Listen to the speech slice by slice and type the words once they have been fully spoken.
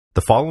The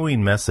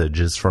following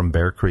message is from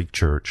Bear Creek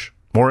Church.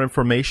 More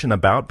information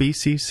about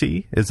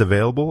BCC is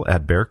available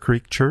at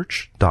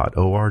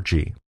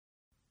bearcreekchurch.org.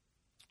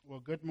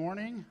 Well, good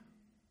morning.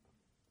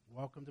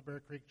 Welcome to Bear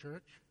Creek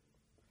Church.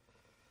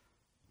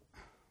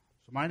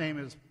 So my name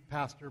is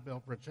Pastor Bill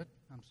Pritchett.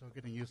 I'm still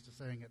getting used to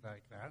saying it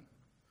like that.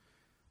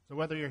 So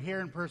whether you're here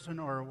in person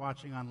or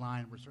watching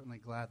online, we're certainly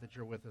glad that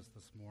you're with us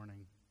this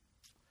morning.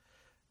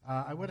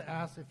 I would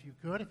ask if you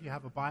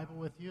have a Bible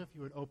with you, if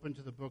you would open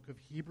to the book of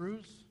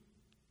Hebrews.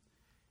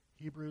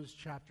 Hebrews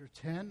chapter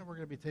 10. We're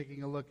going to be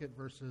taking a look at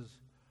verses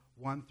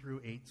 1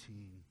 through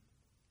 18.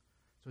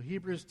 So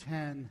Hebrews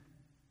 10,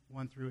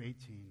 1 through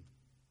 18.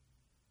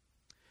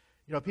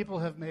 You know, people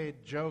have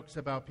made jokes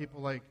about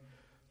people like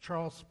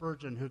Charles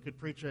Spurgeon, who could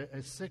preach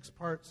a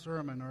six-part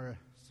sermon or a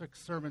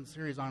six-sermon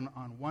series on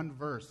one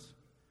verse,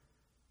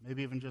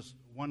 maybe even just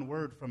one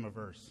word from a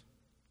verse.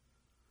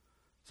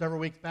 Several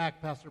weeks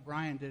back, Pastor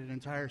Brian did an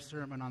entire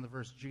sermon on the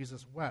verse,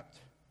 Jesus wept.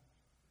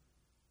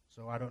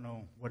 So I don't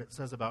know what it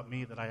says about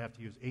me that I have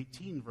to use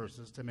 18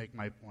 verses to make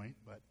my point,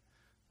 but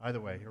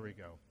either way, here we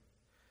go.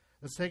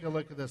 Let's take a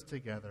look at this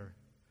together.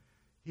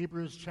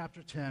 Hebrews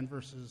chapter 10,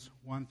 verses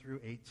 1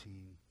 through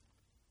 18.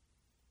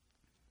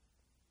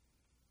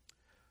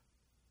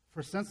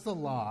 For since the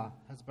law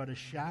has but a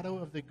shadow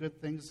of the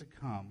good things to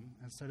come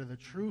instead of the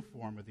true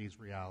form of these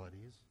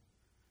realities,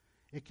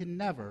 it can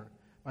never,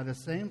 by the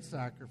same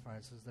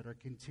sacrifices that are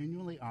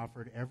continually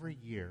offered every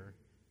year,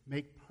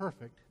 make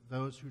perfect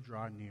those who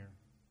draw near.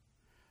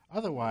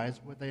 Otherwise,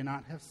 would they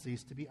not have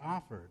ceased to be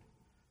offered,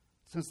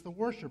 since the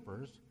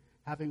worshippers,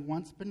 having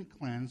once been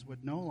cleansed,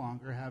 would no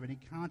longer have any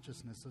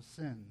consciousness of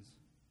sins.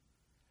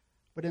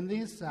 But in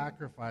these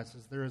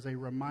sacrifices there is a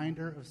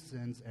reminder of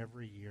sins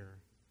every year.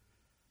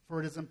 For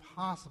it is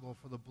impossible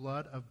for the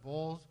blood of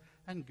bulls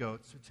and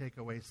goats to take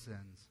away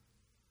sins.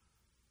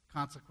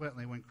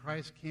 Consequently, when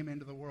Christ came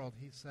into the world,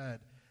 he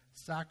said,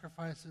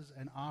 "Sacrifices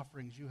and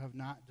offerings you have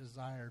not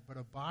desired, but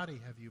a body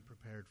have you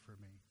prepared for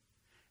me.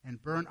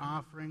 And burnt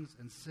offerings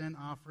and sin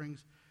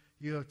offerings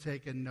you have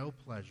taken no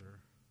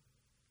pleasure."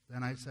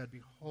 Then I said,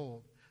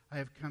 "Behold, I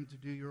have come to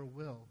do your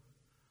will,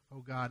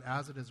 O God,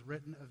 as it is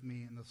written of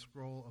me in the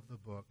scroll of the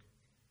book."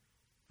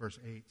 Verse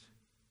 8.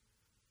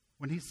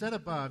 When he said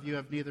above, "You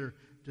have neither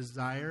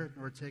desired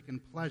nor taken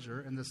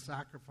pleasure in the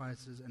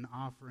sacrifices and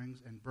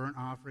offerings and burnt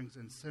offerings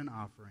and sin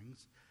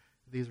offerings,"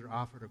 these are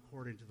offered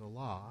according to the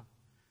law.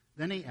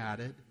 Then he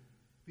added,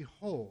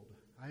 "Behold,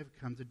 I have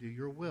come to do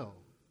your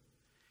will."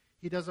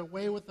 He does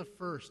away with the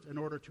first in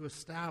order to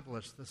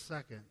establish the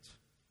second.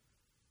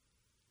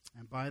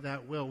 And by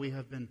that will we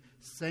have been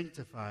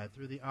sanctified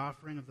through the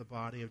offering of the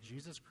body of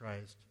Jesus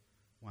Christ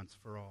once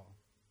for all.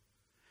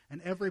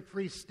 And every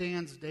priest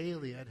stands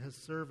daily at his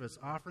service,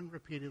 offering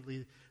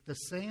repeatedly the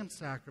same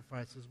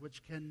sacrifices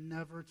which can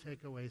never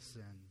take away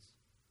sins.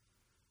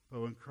 But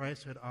when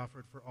Christ had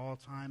offered for all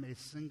time a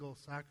single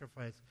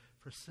sacrifice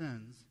for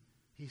sins,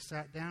 he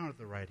sat down at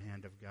the right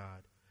hand of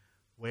God,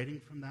 waiting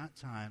from that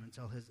time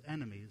until his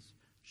enemies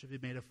should be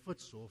made a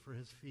footstool for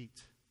his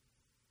feet.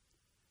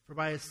 For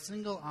by a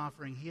single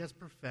offering he has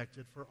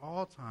perfected for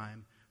all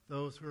time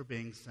those who are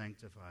being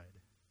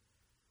sanctified.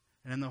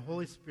 And the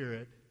Holy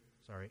Spirit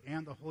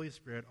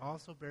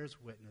also bears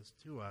witness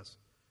to us.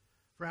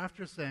 For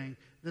after saying,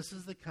 "This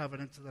is the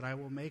covenant that I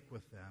will make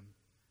with them,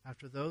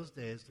 after those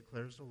days,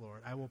 declares the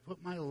Lord, I will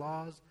put my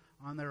laws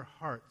on their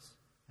hearts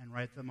and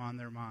write them on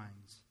their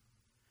minds."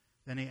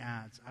 Then he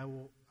adds,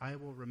 I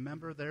will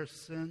remember their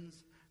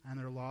sins and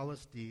their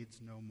lawless deeds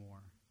no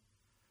more.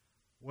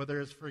 Where there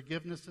is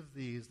forgiveness of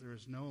these, there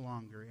is no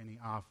longer any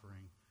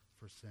offering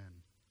for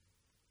sin.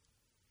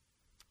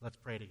 Let's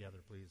pray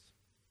together, please.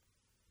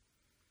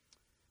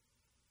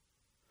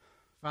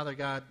 Father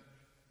God,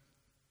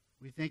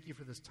 we thank you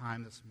for this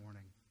time this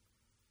morning.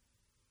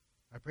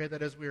 I pray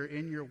that as we are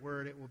in your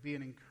word, it will be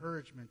an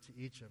encouragement to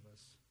each of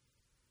us.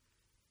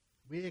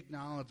 We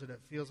acknowledge that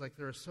it feels like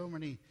there are so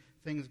many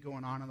things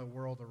going on in the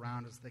world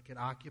around us that could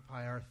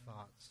occupy our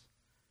thoughts.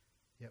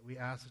 Yet we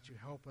ask that you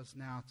help us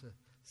now to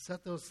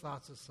set those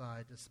thoughts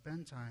aside, to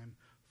spend time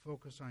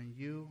focused on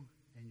you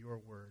and your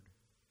word.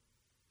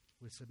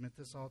 We submit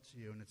this all to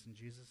you, and it's in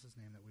Jesus'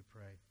 name that we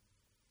pray.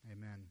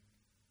 Amen.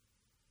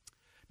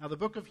 Now, the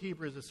book of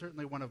Hebrews is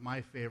certainly one of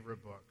my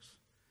favorite books.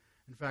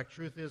 In fact,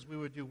 truth is, we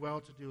would do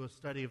well to do a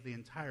study of the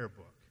entire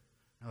book.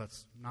 Now,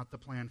 that's not the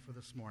plan for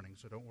this morning,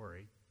 so don't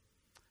worry.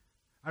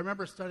 I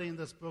remember studying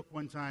this book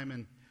one time,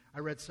 and I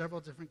read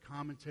several different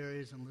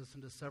commentaries and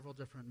listened to several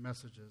different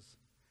messages.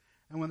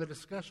 And when the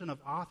discussion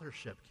of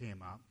authorship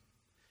came up,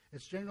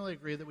 it's generally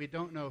agreed that we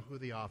don't know who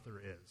the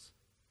author is.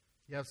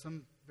 You have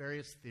some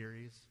various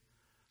theories.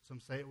 Some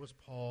say it was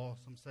Paul,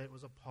 some say it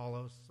was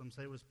Apollos, some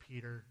say it was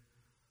Peter,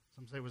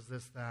 some say it was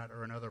this, that,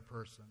 or another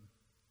person.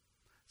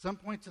 Some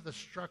point to the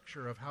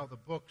structure of how the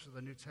books of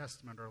the New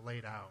Testament are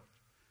laid out.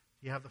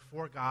 You have the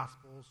four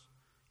Gospels,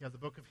 you have the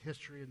book of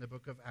history and the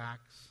book of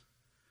Acts,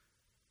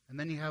 and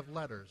then you have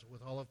letters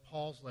with all of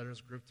Paul's letters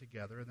grouped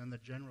together, and then the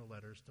general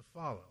letters to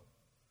follow.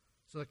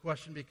 So the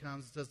question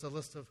becomes, does the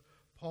list of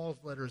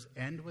Paul's letters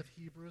end with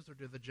Hebrews, or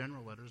do the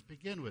general letters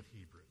begin with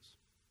Hebrews?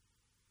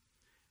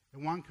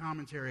 In one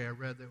commentary I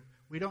read that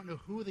we don't know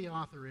who the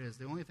author is.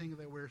 The only thing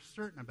that we're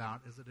certain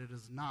about is that it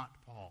is not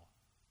Paul.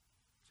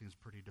 Seems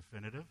pretty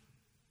definitive.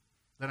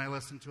 Then I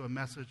listened to a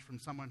message from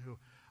someone who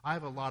I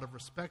have a lot of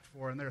respect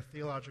for in their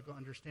theological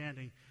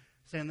understanding,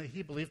 saying that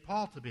he believed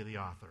Paul to be the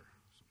author.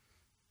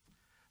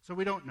 So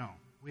we don't know.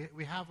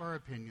 We have our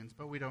opinions,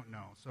 but we don't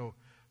know. So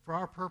for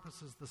our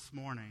purposes this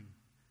morning,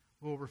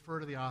 we'll refer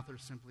to the author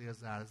simply as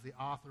that, as the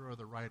author or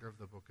the writer of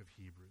the book of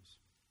Hebrews.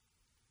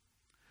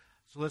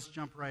 So let's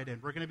jump right in.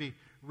 We're going to be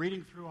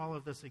reading through all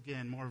of this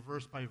again, more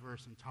verse by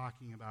verse, and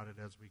talking about it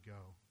as we go.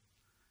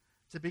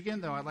 To begin,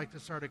 though, I'd like to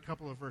start a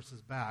couple of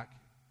verses back.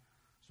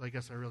 So I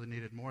guess I really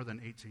needed more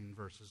than 18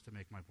 verses to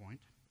make my point.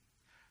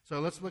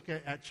 So let's look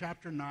at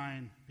chapter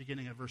 9,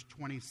 beginning at verse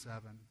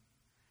 27,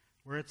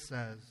 where it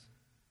says,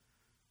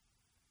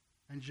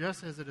 "And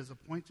just as it is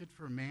appointed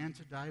for man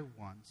to die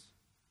once,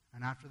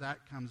 and after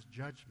that comes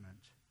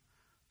judgment,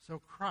 so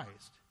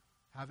Christ,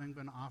 having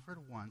been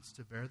offered once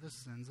to bear the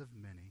sins of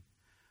many,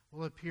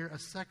 will appear a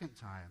second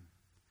time,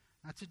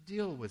 not to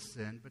deal with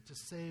sin, but to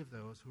save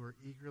those who are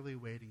eagerly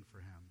waiting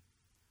for him."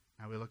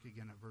 Now we look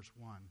again at verse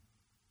 1.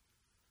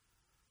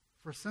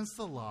 "For since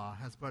the law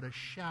has but a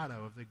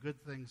shadow of the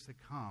good things to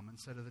come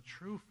instead of the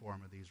true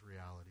form of these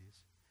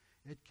realities,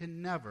 it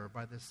can never,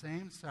 by the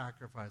same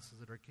sacrifices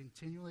that are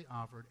continually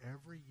offered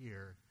every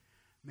year,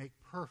 make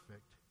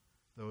perfect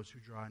those who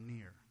draw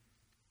near."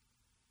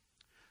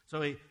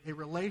 So a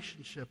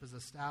relationship is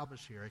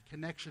established here, a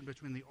connection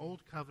between the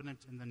old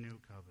covenant and the new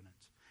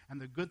covenant,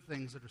 and the good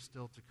things that are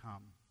still to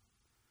come.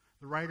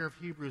 The writer of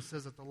Hebrews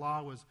says that the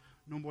law was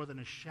no more than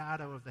a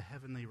shadow of the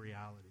heavenly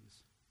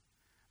realities.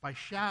 By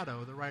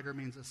shadow, the writer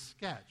means a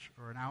sketch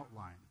or an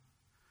outline.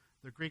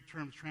 The Greek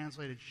term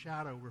translated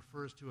shadow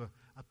refers to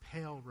a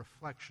pale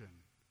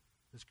reflection,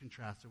 as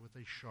contrasted with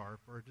a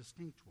sharp or a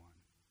distinct one.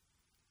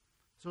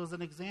 So as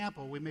an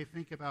example, we may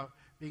think about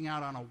being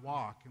out on a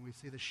walk and we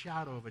see the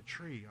shadow of a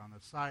tree on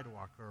a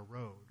sidewalk or a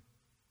road.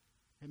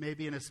 It may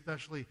be an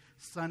especially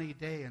sunny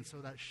day, and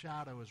so that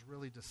shadow is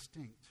really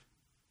distinct.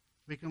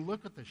 We can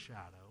look at the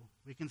shadow,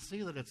 we can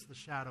see that it's the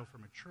shadow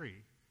from a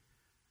tree,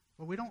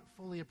 but we don't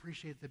fully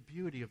appreciate the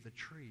beauty of the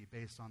tree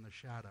based on the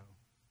shadow.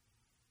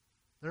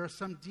 There are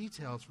some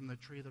details from the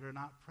tree that are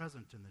not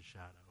present in the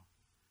shadow.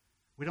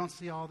 We don't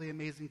see all the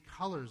amazing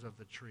colors of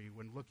the tree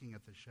when looking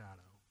at the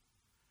shadow.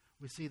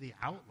 We see the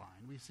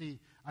outline. We see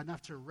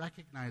enough to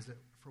recognize it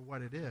for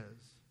what it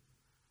is,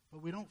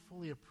 but we don't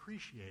fully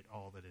appreciate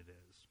all that it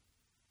is.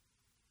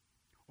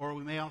 Or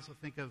we may also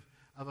think of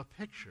a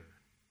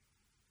picture.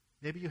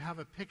 Maybe you have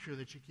a picture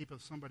that you keep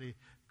of somebody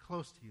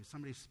close to you,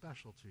 somebody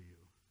special to you.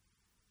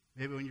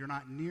 Maybe when you're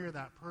not near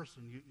that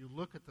person, you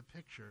look at the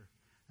picture,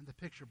 and the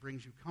picture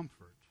brings you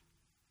comfort.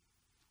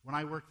 When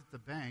I worked at the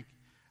bank,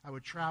 I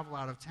would travel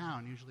out of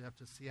town, usually up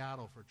to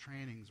Seattle for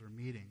trainings or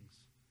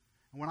meetings.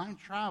 And when I'm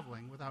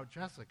traveling without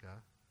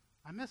Jessica,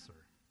 I miss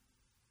her.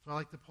 So I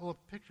like to pull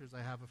up pictures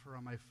I have of her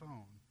on my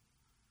phone.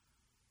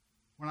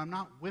 When I'm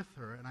not with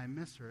her and I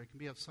miss her, it can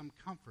be of some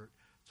comfort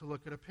to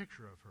look at a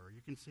picture of her.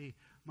 You can see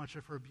much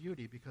of her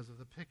beauty because of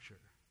the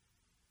picture.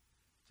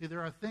 See,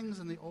 there are things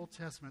in the Old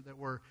Testament that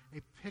were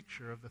a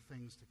picture of the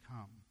things to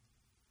come.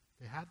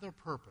 They had their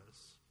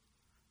purpose,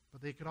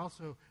 but they could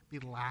also be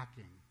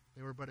lacking.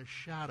 They were but a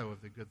shadow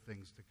of the good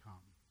things to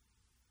come.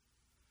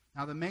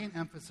 Now, the main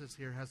emphasis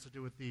here has to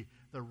do with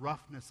the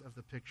roughness of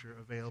the picture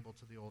available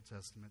to the Old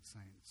Testament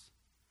saints.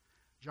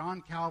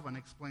 John Calvin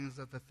explains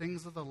that the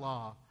things of the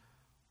law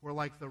were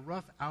like the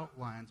rough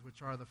outlines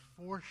which are the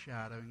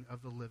foreshadowing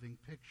of the living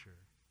picture.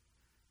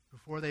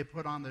 Before they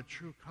put on the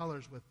true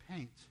colors with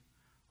paint,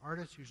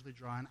 artists usually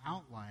draw an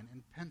outline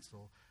in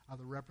pencil of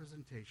the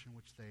representation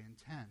which they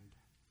intend.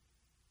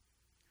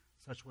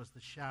 Such was the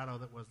shadow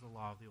that was the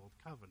law of the Old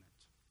Covenant.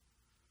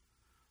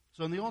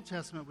 So in the Old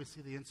Testament, we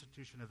see the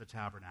institution of the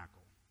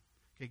tabernacle.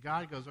 Okay,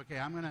 God goes, okay,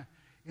 I'm going to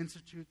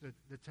institute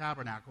the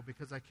tabernacle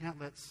because I can't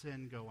let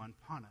sin go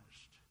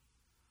unpunished.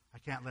 I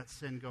can't let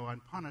sin go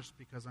unpunished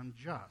because I'm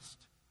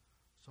just.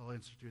 So I'll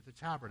institute the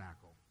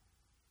tabernacle.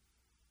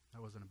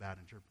 That wasn't a bad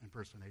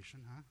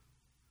impersonation, huh?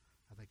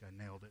 I think I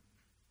nailed it.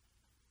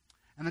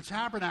 And the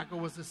tabernacle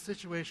was this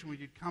situation where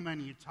you'd come in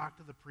and you'd talk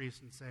to the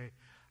priest and say,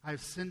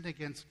 I've sinned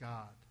against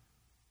God.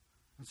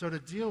 And so to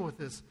deal with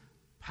this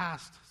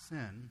past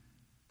sin,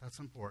 that's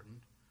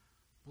important,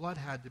 blood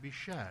had to be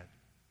shed.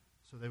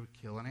 So they would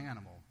kill an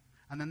animal.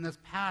 And then this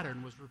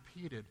pattern was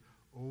repeated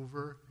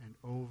over and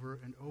over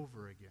and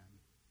over again.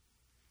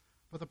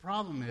 But the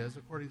problem is,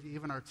 according to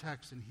even our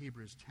text in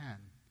Hebrews 10,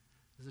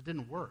 is it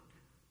didn't work.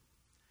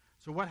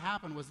 So what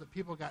happened was that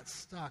people got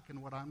stuck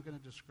in what I'm going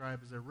to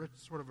describe as a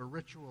sort of a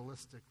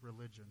ritualistic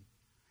religion.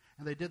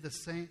 And they did the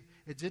same.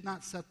 It did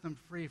not set them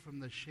free from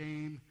the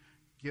shame,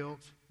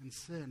 guilt, and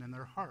sin in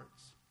their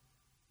hearts.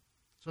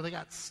 So they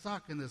got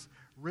stuck in this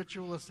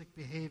ritualistic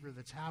behavior of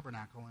the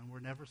tabernacle and were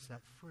never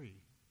set free.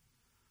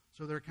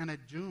 So they're kind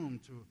of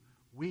doomed to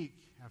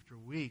week after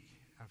week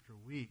after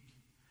week,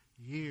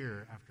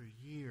 year after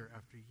year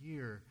after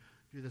year,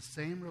 do the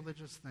same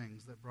religious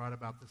things that brought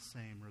about the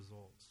same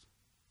results.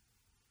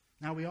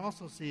 Now we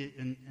also see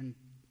in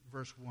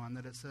verse 1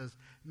 that it says,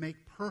 make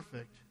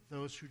perfect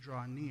those who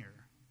draw near.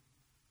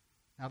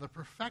 Now the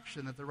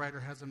perfection that the writer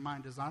has in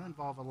mind does not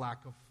involve a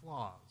lack of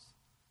flaws,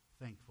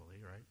 thankfully,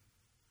 right?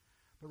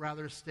 But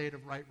rather a state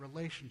of right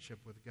relationship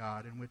with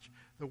God in which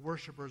the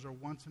worshipers are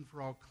once and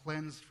for all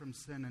cleansed from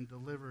sin and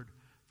delivered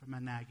from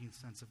a nagging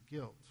sense of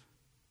guilt.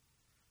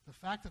 The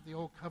fact that the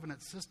old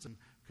covenant system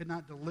could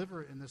not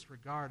deliver in this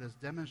regard, as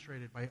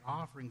demonstrated by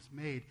offerings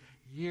made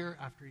year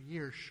after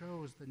year,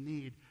 shows the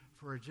need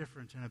for a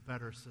different and a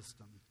better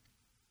system.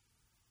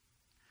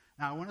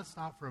 Now, I want to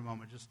stop for a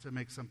moment just to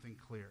make something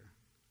clear.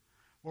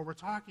 What we're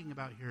talking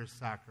about here is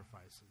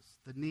sacrifices,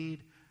 the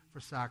need for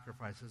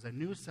sacrifices, a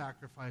new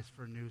sacrifice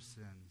for new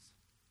sins.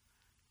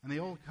 In the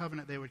old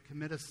covenant, they would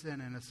commit a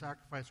sin, and a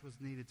sacrifice was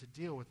needed to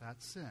deal with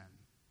that sin.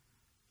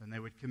 Then they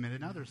would commit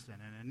another sin,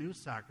 and a new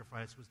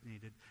sacrifice was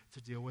needed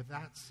to deal with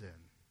that sin.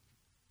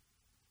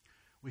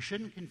 We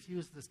shouldn't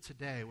confuse this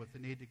today with the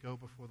need to go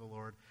before the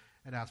Lord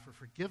and ask for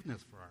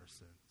forgiveness for our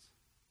sins.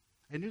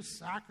 A new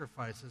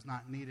sacrifice is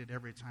not needed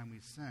every time we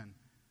sin,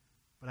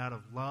 but out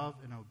of love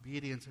and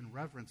obedience and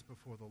reverence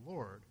before the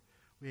Lord,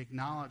 we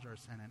acknowledge our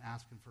sin and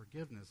ask Him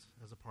forgiveness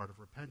as a part of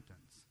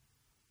repentance.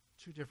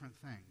 Two different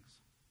things.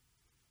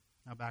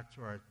 Now back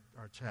to our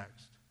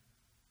text.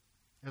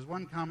 As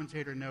one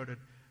commentator noted,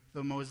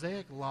 the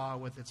Mosaic law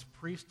with its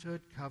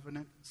priesthood,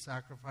 covenant,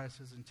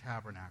 sacrifices, and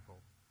tabernacle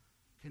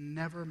can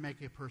never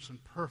make a person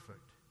perfect,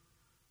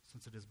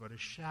 since it is but a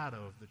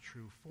shadow of the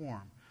true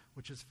form,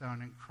 which is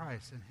found in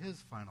Christ and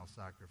His final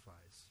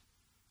sacrifice.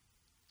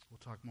 We'll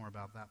talk more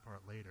about that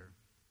part later.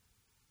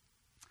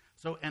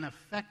 So an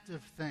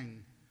effective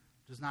thing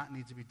does not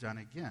need to be done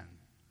again.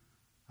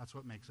 That's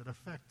what makes it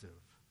effective.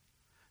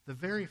 The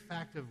very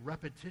fact of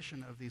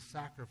repetition of these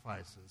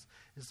sacrifices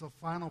is the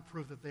final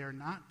proof that they are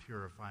not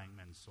purifying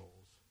men's souls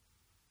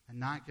and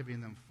not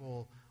giving them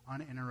full,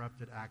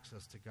 uninterrupted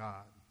access to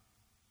God.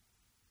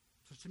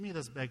 So to me,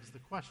 this begs the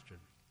question,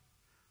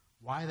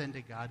 why then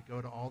did God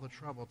go to all the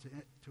trouble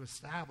to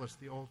establish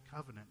the old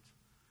covenant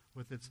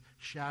with its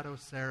shadow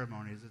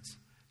ceremonies, its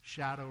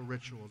shadow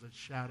rituals, its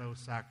shadow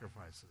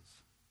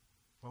sacrifices?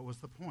 What was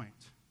the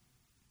point?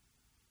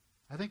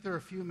 I think there are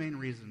a few main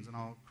reasons, and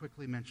I'll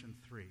quickly mention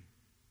three.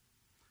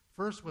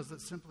 First was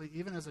that simply,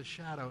 even as a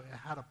shadow, it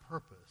had a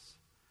purpose.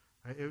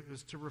 Right? It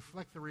was to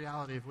reflect the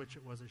reality of which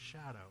it was a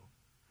shadow.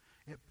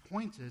 It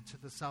pointed to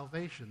the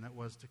salvation that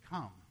was to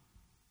come.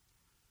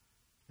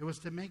 It was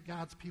to make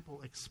God's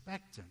people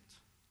expectant.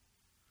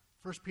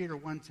 1 Peter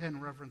 1:10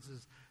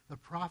 references the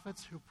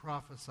prophets who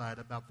prophesied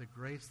about the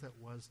grace that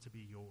was to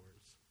be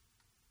yours.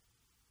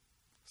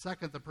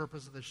 Second, the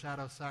purpose of the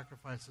shadow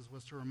sacrifices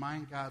was to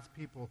remind God's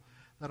people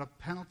that a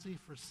penalty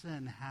for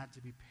sin had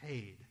to be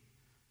paid,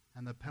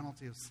 and the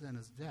penalty of sin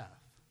is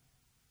death.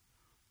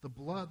 The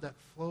blood that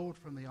flowed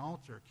from the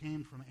altar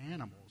came from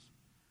animals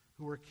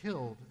who were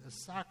killed as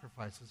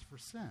sacrifices for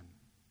sin.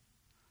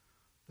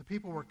 The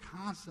people were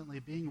constantly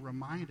being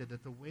reminded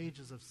that the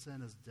wages of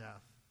sin is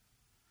death,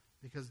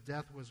 because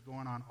death was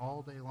going on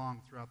all day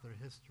long throughout their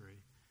history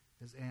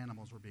as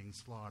animals were being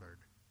slaughtered.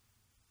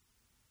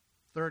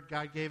 Third,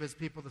 God gave His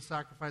people the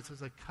sacrifice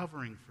as a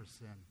covering for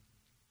sin.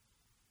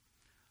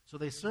 So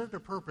they served a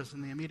purpose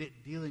in the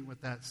immediate dealing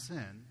with that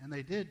sin, and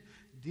they did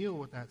deal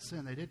with that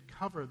sin. They did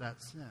cover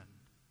that sin.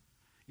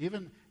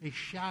 Even a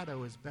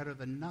shadow is better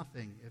than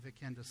nothing if it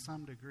can to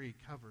some degree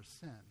cover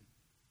sin.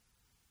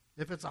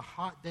 If it's a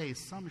hot day,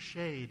 some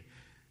shade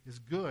is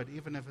good,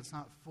 even if it's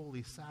not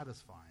fully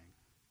satisfying.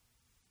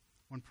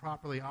 When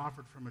properly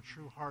offered from a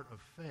true heart of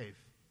faith,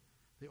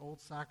 the old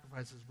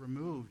sacrifices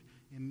removed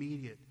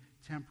immediate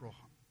temporal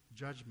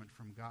judgment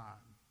from God.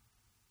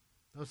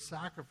 Those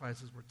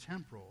sacrifices were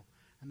temporal,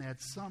 and they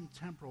had some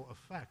temporal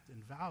effect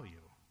and value.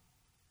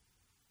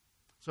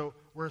 So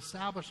we're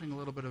establishing a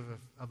little bit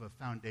of a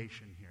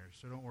foundation here,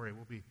 so don't worry,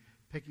 we'll be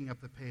picking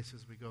up the pace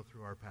as we go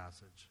through our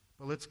passage.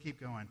 But let's keep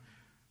going.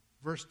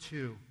 Verse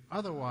 2,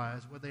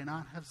 otherwise would they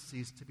not have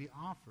ceased to be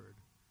offered,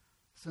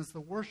 since the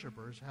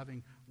worshipers,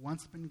 having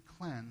once been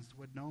cleansed,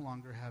 would no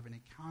longer have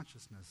any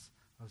consciousness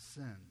of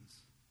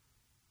sins.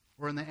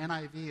 Or in the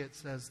NIV it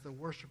says the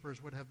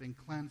worshipers would have been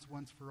cleansed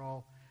once for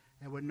all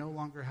and would no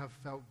longer have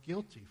felt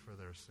guilty for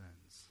their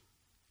sins.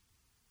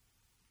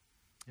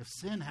 If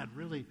sin had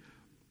really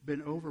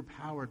been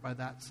overpowered by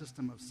that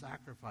system of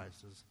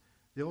sacrifices,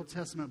 the Old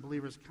Testament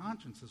believers'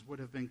 consciences would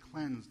have been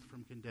cleansed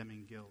from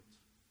condemning guilt.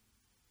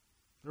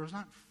 There was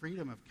not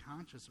freedom of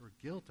conscience or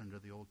guilt under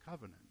the Old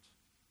Covenant.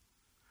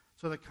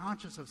 So the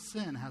conscience of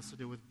sin has to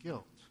do with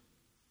guilt.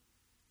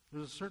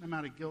 There's a certain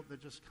amount of guilt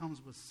that just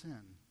comes with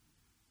sin.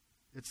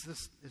 It's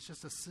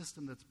just a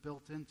system that's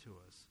built into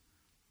us.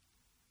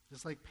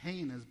 Just like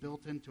pain is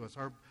built into us.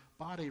 Our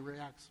body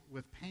reacts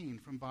with pain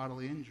from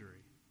bodily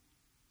injury.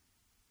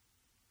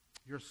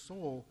 Your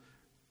soul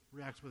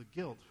reacts with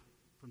guilt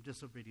from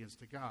disobedience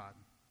to God.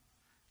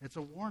 It's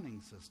a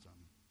warning system.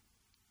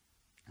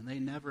 And they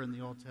never in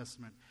the Old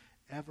Testament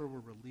ever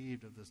were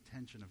relieved of this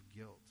tension of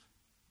guilt.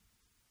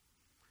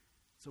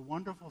 It's a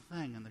wonderful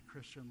thing in the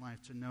Christian life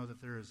to know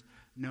that there is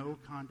no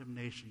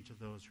condemnation to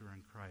those who are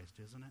in Christ,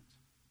 isn't it?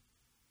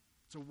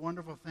 It's a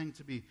wonderful thing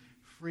to be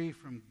free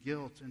from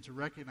guilt and to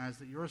recognize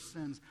that your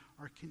sins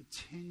are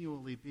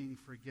continually being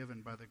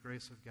forgiven by the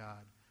grace of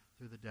God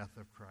through the death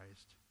of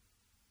Christ.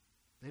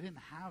 They didn't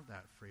have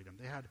that freedom.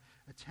 They had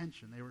a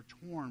tension. They were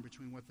torn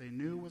between what they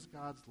knew was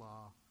God's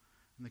law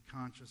and the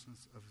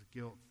consciousness of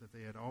guilt that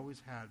they had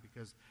always had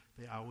because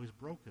they always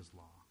broke his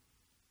law.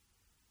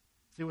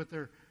 See, with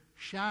their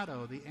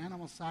shadow, the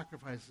animal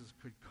sacrifices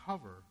could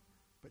cover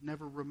but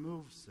never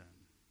remove sin.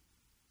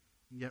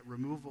 And yet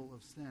removal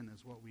of sin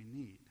is what we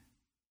need.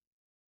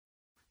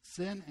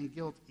 Sin and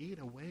guilt eat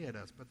away at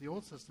us, but the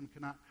old system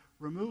cannot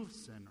remove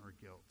sin or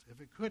guilt.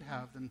 If it could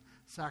have, then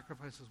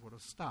sacrifices would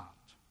have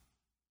stopped.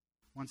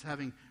 Once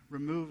having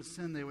removed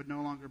sin, they would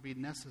no longer be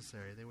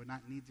necessary. They would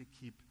not need to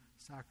keep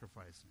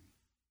sacrificing.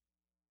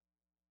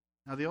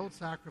 Now, the old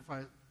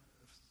sacrifices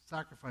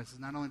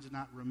not only did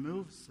not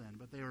remove sin,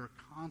 but they were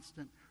a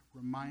constant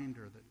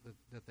reminder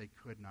that they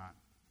could not.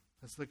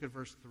 Let's look at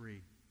verse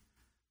 3.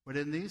 But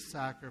in these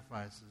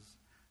sacrifices,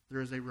 there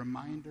is a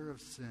reminder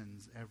of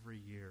sins every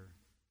year.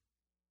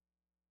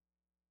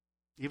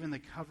 Even the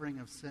covering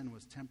of sin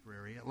was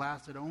temporary. It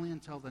lasted only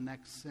until the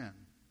next sin.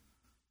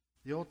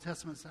 The Old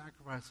Testament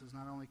sacrifices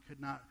not only could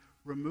not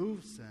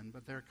remove sin,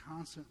 but their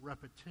constant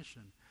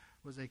repetition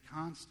was a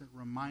constant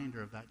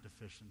reminder of that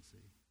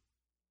deficiency.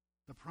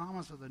 The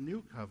promise of the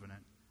new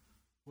covenant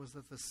was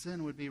that the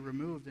sin would be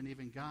removed and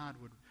even God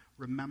would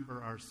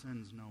remember our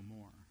sins no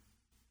more.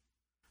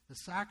 The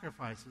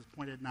sacrifices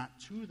pointed not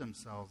to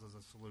themselves as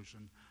a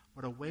solution,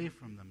 but away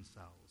from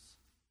themselves.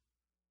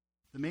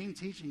 The main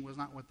teaching was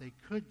not what they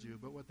could do,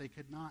 but what they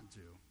could not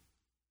do.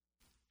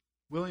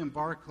 William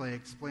Barclay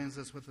explains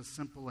this with a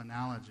simple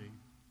analogy. He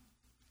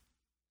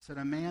said,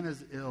 a man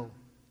is ill.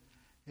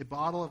 A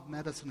bottle of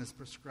medicine is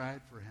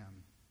prescribed for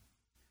him.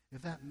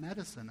 If that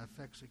medicine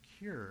affects a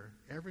cure,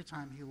 every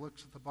time he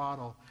looks at the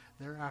bottle,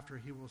 thereafter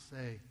he will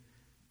say,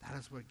 that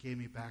is what gave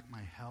me back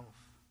my health.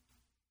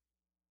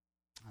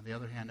 On the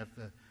other hand, if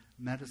the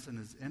medicine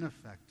is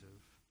ineffective,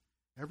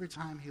 every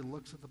time he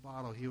looks at the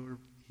bottle,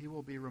 he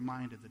will be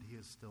reminded that he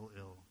is still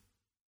ill.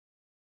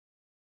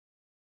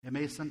 It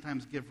may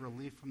sometimes give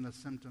relief from the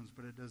symptoms,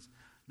 but it does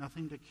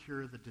nothing to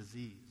cure the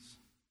disease.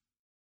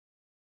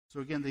 So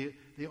again,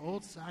 the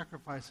old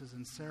sacrifices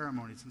and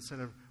ceremonies, instead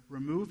of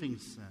removing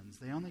sins,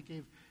 they only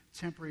gave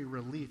temporary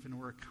relief and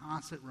were a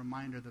constant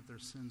reminder that their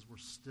sins were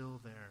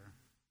still there.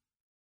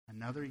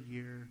 Another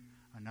year,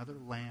 another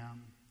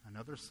lamb,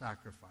 another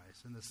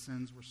sacrifice, and the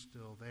sins were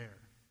still there.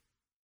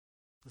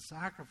 The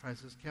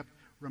sacrifices kept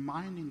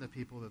reminding the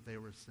people that they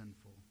were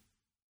sinful,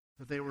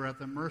 that they were at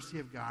the mercy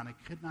of God and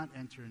could not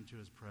enter into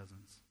his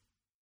presence.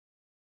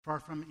 Far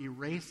from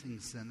erasing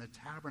sin, the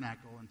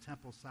tabernacle and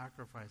temple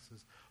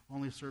sacrifices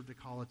only served to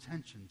call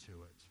attention to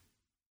it.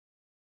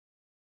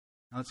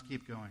 Now let's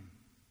keep going.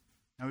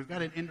 Now we've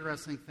got an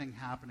interesting thing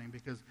happening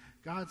because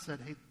God said,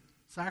 hey,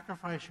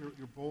 sacrifice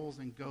your bulls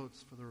and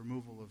goats for the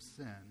removal of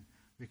sin.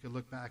 We could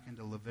look back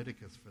into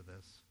Leviticus for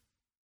this.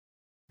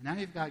 And now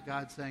you've got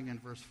God saying in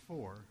verse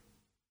 4,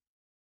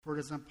 for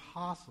it is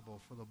impossible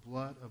for the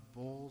blood of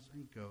bulls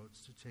and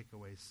goats to take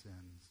away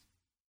sins.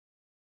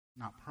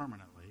 Not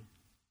permanently.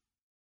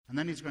 And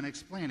then he's going to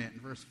explain it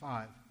in verse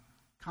 5.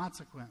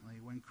 Consequently,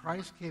 when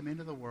Christ came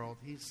into the world,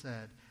 he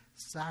said,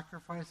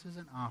 sacrifices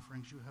and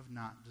offerings you have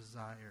not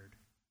desired,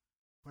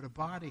 but a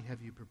body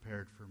have you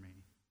prepared for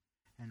me,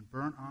 and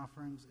burnt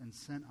offerings and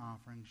sin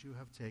offerings you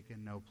have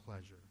taken no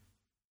pleasure.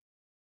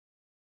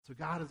 So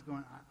God is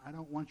going, I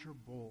don't want your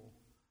bull.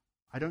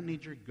 I don't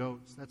need your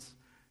goats.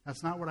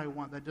 That's not what I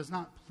want. That does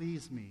not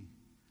please me.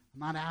 I'm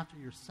not after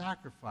your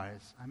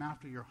sacrifice. I'm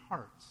after your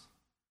hearts,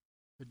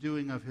 the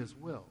doing of his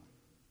will.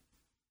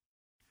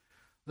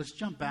 Let's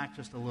jump back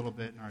just a little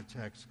bit in our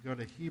text. Go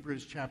to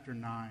Hebrews chapter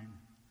 9,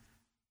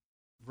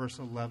 verse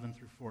 11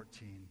 through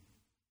 14.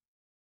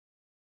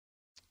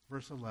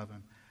 Verse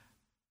 11.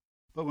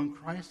 But when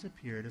Christ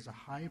appeared as a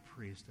high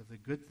priest of the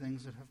good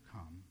things that have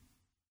come,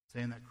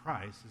 saying that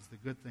Christ is the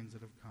good things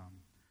that have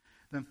come,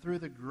 then through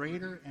the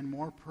greater and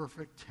more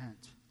perfect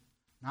tent,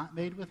 not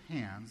made with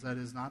hands, that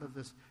is not of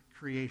this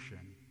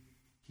creation,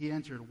 he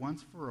entered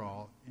once for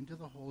all into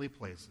the holy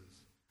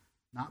places,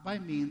 not by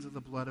means of the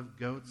blood of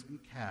goats and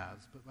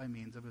calves, but by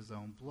means of his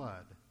own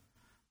blood,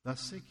 thus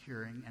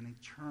securing an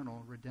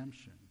eternal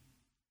redemption.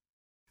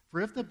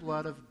 For if the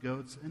blood of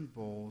goats and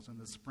bulls and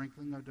the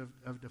sprinkling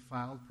of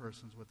defiled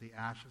persons with the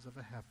ashes of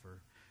a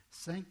heifer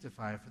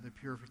sanctify for the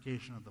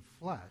purification of the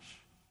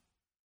flesh,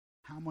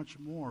 how much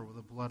more will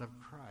the blood of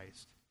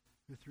Christ,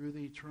 who through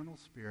the eternal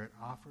Spirit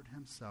offered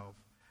himself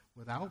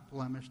without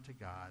blemish to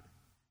God,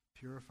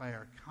 purify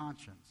our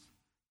conscience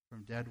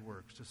from dead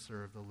works to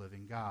serve the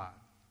living God?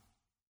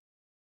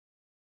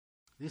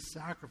 These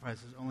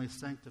sacrifices only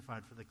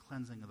sanctified for the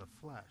cleansing of the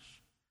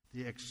flesh,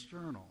 the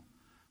external.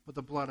 But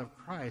the blood of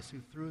Christ,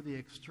 who through the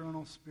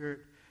external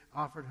Spirit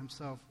offered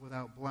himself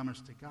without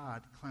blemish to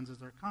God,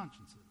 cleanses our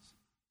consciences,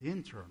 the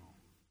internal.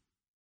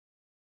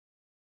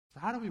 So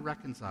how do we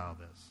reconcile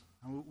this?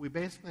 And we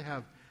basically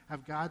have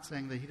God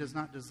saying that he does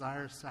not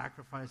desire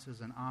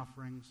sacrifices and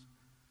offerings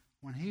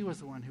when he was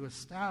the one who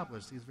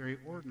established these very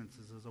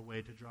ordinances as a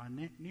way to draw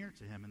near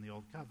to him in the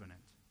Old Covenant.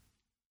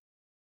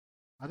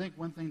 I think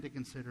one thing to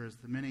consider is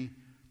the many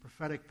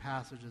prophetic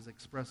passages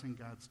expressing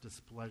God's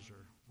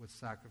displeasure with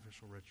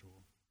sacrificial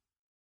ritual.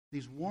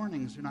 These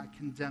warnings do not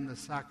condemn the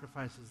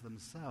sacrifices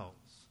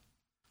themselves,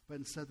 but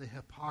instead the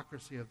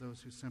hypocrisy of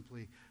those who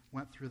simply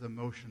went through the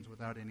motions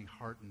without any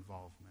heart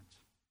involvement.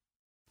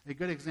 A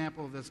good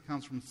example of this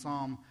comes from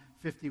Psalm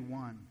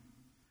 51,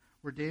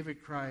 where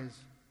David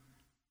cries,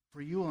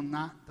 "For you will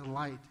not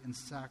delight in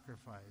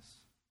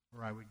sacrifice,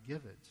 or I would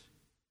give it.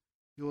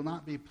 You will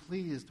not be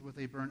pleased with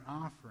a burnt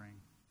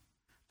offering.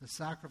 The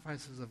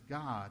sacrifices of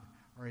God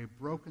are a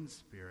broken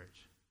spirit,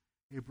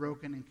 a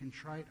broken and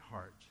contrite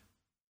heart.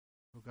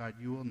 O God,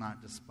 you will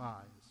not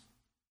despise."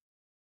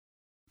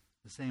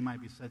 The same might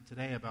be said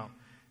today about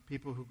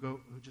people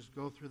who just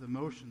go through the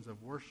motions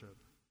of worship.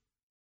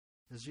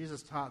 As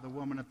Jesus taught the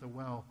woman at the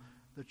well,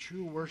 the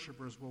true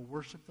worshipers will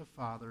worship the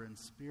Father in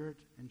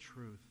spirit and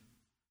truth,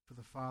 for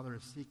the Father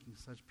is seeking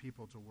such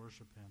people to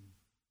worship him.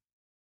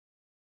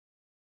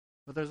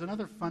 But there's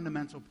another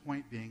fundamental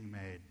point being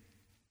made.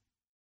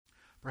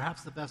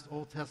 Perhaps the best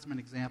Old Testament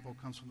example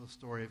comes from the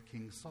story of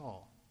King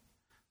Saul.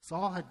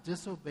 Saul had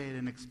disobeyed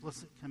an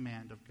explicit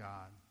command of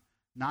God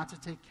not to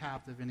take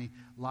captive any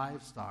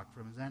livestock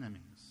from his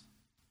enemies.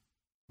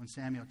 When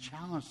Samuel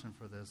challenged him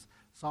for this,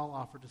 Saul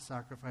offered to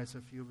sacrifice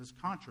a few of his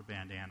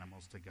contraband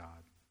animals to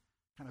God,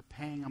 kind of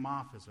paying him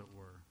off, as it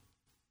were.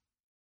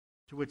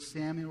 To which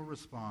Samuel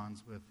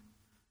responds with,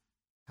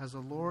 "Has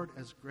the Lord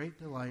as great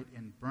delight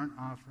in burnt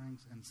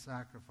offerings and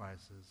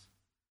sacrifices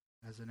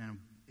as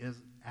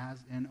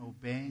in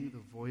obeying the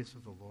voice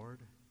of the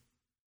Lord?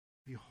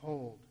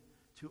 Behold,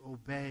 to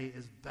obey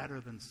is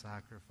better than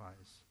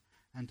sacrifice,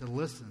 and to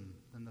listen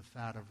than the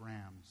fat of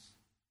rams."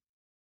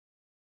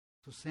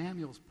 So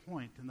Samuel's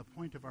point, and the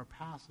point of our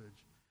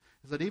passage,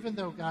 is that even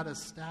though God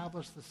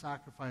established the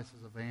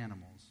sacrifices of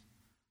animals,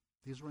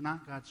 these were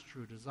not God's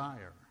true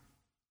desire.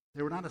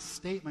 They were not a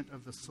statement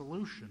of the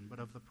solution, but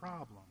of the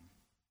problem.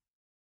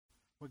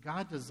 What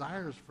God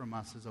desires from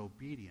us is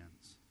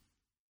obedience,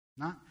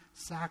 not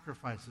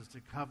sacrifices to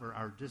cover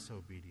our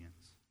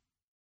disobedience.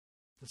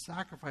 The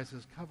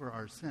sacrifices cover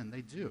our sin.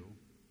 They do.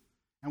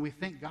 And we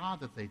thank God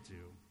that they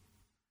do.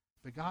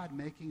 But God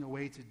making a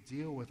way to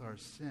deal with our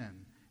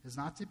sin is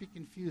not to be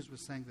confused with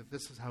saying that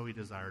this is how he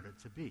desired it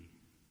to be.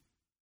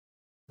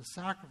 The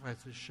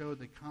sacrifices showed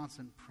the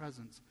constant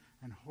presence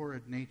and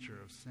horrid nature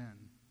of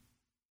sin.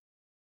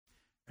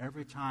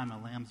 Every time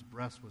a lamb's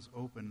breast was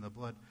opened and the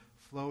blood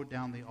flowed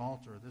down the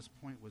altar, this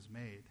point was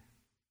made.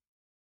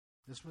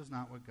 This was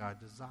not what God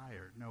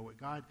desired. No, what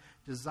God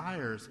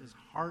desires is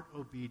heart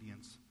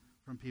obedience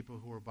from people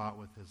who are bought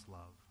with his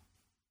love.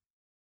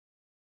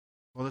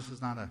 Well, this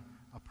is not a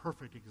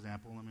perfect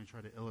example. Let me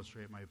try to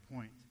illustrate my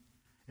point.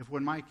 If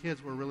when my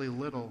kids were really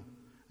little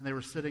and they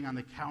were sitting on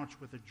the couch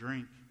with a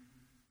drink,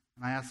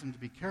 and I asked them to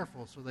be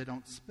careful so they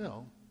don't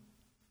spill,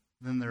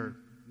 then they're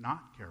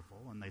not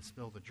careful and they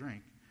spill the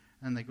drink,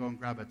 and they go and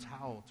grab a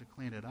towel to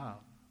clean it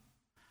up.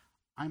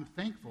 I'm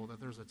thankful that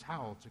there's a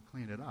towel to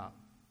clean it up.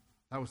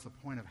 That was the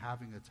point of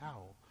having the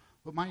towel.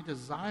 But my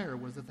desire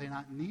was that they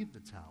not need the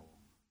towel.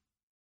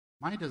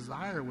 My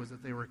desire was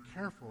that they were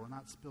careful and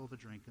not spill the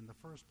drink in the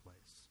first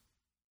place.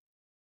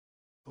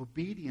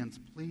 Obedience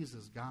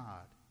pleases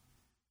God.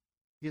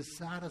 He is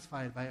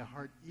satisfied by a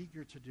heart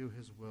eager to do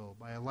his will,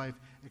 by a life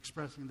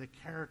expressing the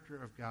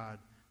character of God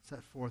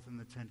set forth in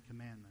the Ten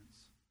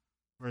Commandments.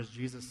 Or as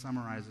Jesus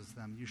summarizes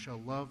them, "You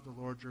shall love the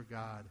Lord your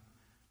God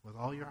with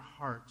all your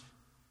heart,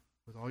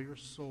 with all your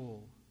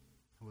soul,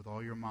 and with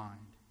all your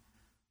mind.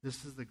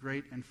 This is the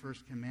great and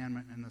first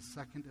commandment, and the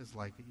second is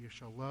like it. You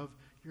shall love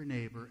your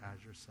neighbor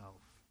as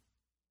yourself."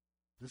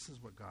 This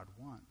is what God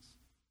wants.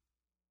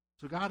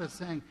 So God is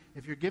saying,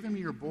 if you're giving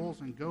me your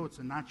bulls and goats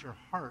and not your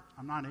heart,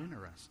 I'm not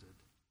interested.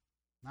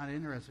 I'm not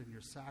interested in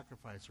your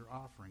sacrifice or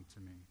offering to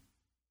me.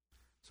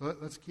 So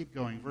let's keep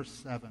going. Verse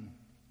 7.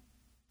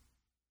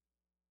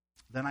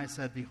 "Then I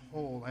said,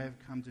 Behold, I have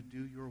come to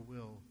do your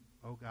will,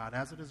 O God,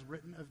 as it is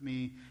written of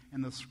me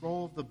in the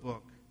scroll of the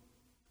book.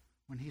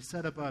 When he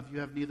said above, You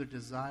have neither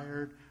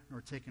desired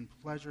nor taken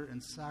pleasure in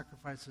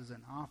sacrifices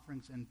and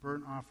offerings and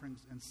burnt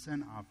offerings and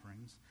sin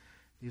offerings.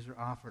 These are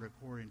offered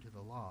according to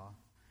the law.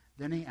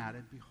 Then he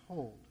added,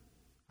 Behold,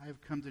 I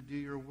have come to do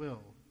your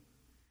will.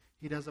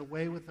 He does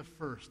away with the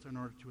first in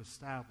order to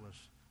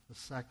establish the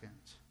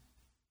second."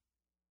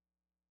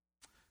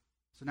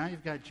 So now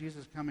you've got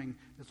Jesus coming,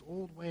 this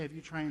old way of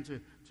you trying to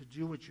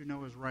do what you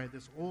know is right,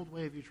 this old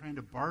way of you trying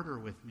to barter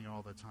with me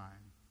all the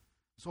time.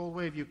 This old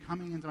way of you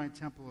coming into my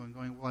temple and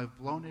going, "Well, I've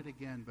blown it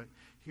again, but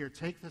here,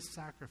 take this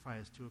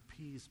sacrifice to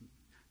appease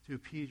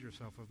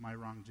yourself of my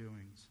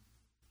wrongdoings."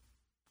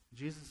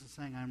 Jesus is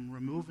saying, I'm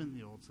removing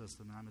the old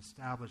system and I'm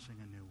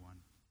establishing a new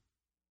one.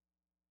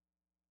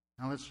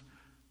 Now let's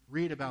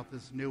read about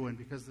this new one,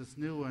 because this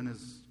new one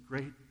is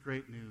great,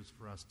 great news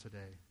for us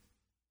today.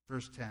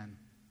 Verse 10.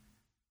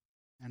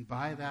 "And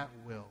by that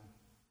will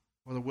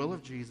or the will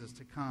of Jesus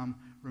to come,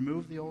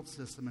 remove the old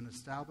system, and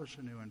establish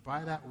a new. And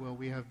by that will,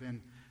 we have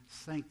been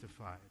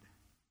sanctified.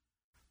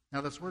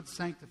 Now, this word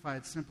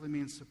sanctified simply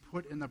means to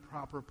put in the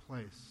proper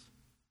place.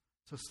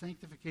 So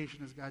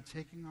sanctification is God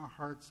taking our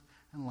hearts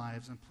and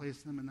lives and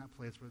placing them in that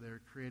place where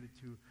they're created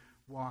to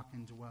walk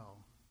and dwell.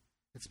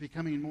 It's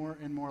becoming more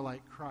and more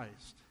like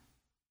Christ.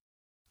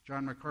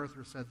 John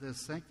MacArthur said this: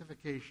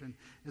 sanctification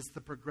is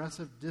the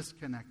progressive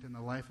disconnect in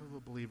the life of a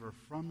believer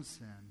from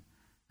sin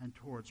and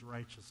towards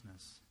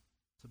righteousness.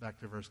 So back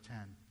to verse 10.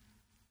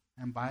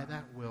 And by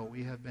that will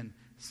we have been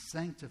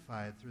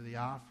sanctified through the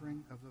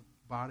offering of the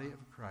body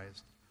of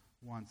Christ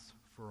once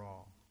for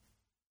all.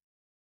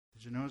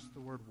 Did you notice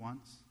the word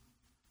once?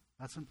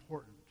 That's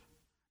important.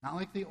 Not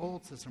like the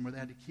old system where they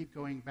had to keep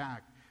going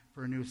back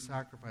for a new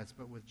sacrifice,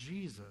 but with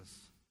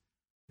Jesus,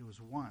 it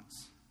was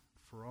once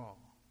for all.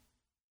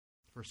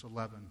 Verse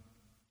 11.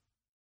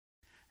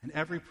 And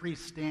every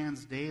priest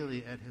stands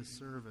daily at his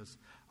service,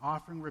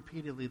 offering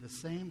repeatedly the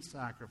same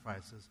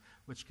sacrifices,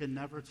 which can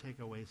never take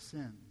away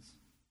sins.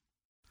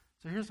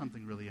 So here's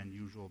something really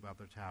unusual about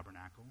the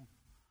tabernacle.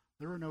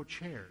 There were no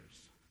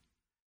chairs.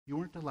 You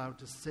weren't allowed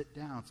to sit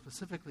down,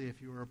 specifically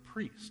if you were a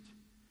priest.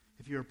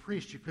 If you were a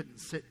priest, you couldn't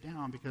sit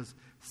down because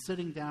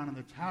sitting down in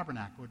the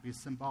tabernacle would be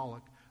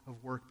symbolic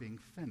of work being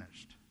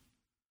finished.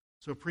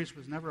 So a priest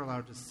was never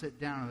allowed to sit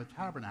down in the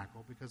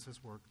tabernacle because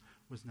his work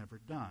was never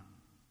done.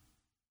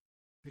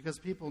 Because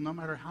people, no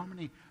matter how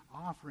many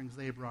offerings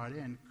they brought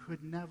in,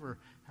 could never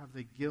have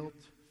the guilt,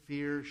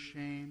 fear,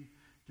 shame,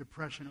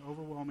 depression,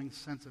 overwhelming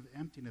sense of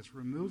emptiness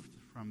removed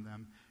from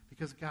them,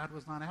 because God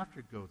was not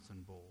after goats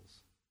and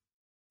bulls.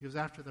 He was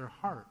after their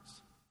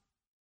hearts.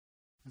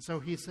 And so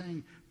he's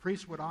saying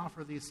priests would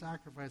offer these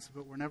sacrifices,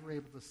 but were never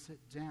able to sit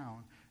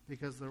down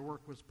because their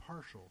work was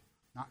partial,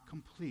 not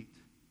complete,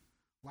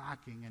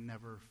 lacking, and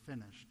never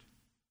finished.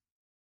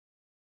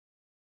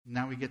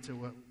 Now we get to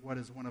what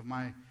is one of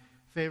my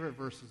favorite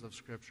verses of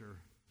Scripture,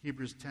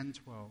 Hebrews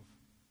 10:12.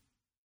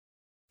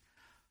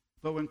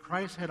 But when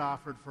Christ had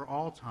offered for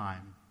all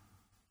time,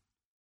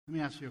 let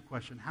me ask you a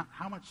question.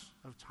 How much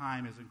of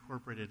time is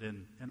incorporated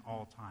in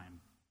all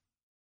time?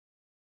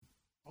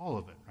 All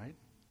of it, right?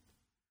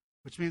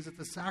 Which means that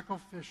the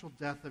sacrificial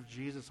death of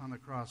Jesus on the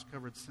cross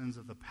covered sins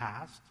of the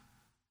past,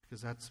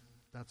 because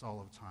that's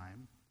all of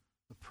time.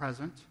 The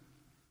present,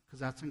 because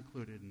that's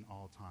included in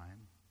all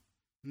time.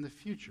 And the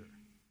future,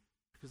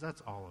 because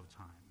that's all of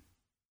time.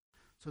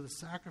 So the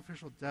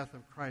sacrificial death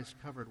of Christ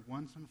covered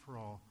once and for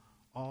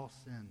all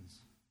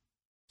sins.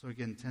 So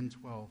again,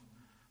 10:12.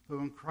 But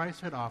when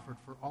Christ had offered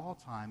for all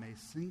time a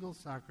single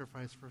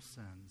sacrifice for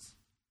sins,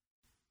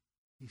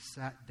 he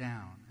sat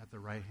down at the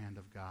right hand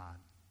of God.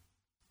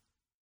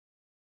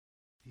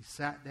 He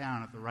sat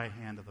down at the right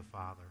hand of the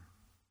Father.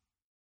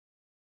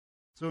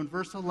 So in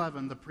verse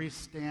 11, the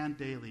priests stand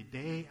daily.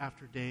 Day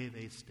after day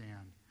they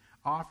stand,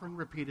 offering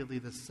repeatedly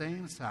the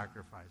same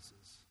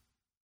sacrifices.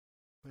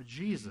 But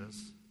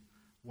Jesus,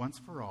 once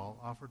for all,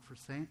 offered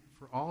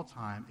for all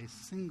time a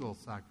single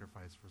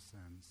sacrifice for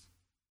sins.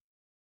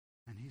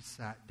 And he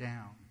sat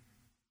down.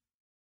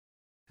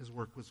 His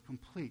work was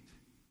complete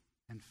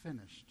and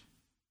finished.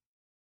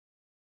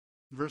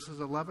 In verses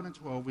 11 and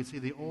 12, we see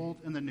the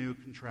old and the new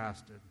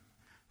contrasted.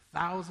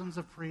 Thousands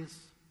of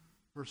priests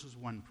versus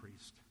one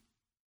priest.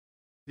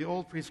 The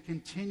old priest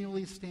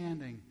continually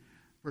standing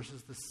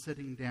versus the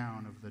sitting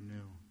down of the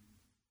new.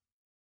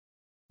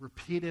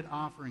 Repeated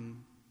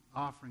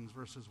offerings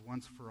versus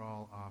once for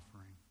all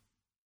offering.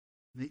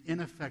 The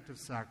ineffective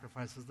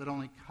sacrifices that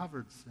only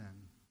covered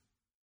sin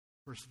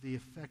versus the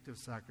effective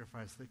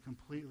sacrifice that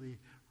completely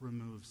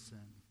removes sin.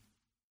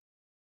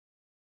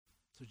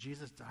 So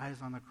Jesus dies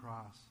on the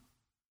cross,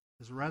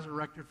 is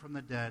resurrected from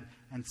the dead,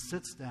 and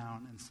sits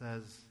down and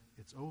says,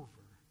 it's over.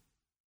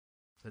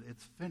 Said,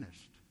 it's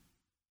finished.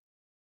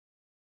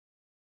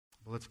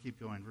 But let's keep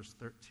going. Verse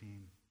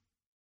 13.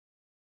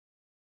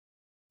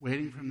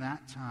 Waiting from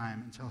that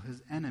time until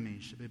his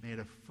enemies should be made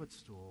a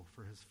footstool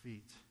for his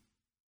feet.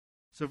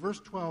 So verse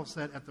 12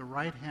 said, at the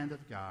right hand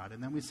of God.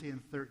 And then we see in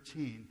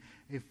 13,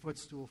 a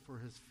footstool for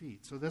his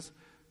feet. So this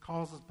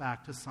calls us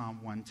back to Psalm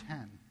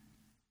 110,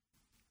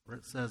 where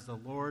it says, the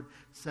Lord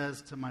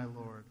says to my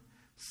Lord,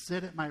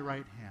 sit at my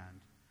right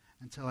hand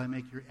until I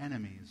make your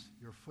enemies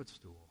your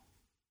footstool.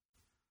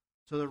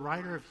 So the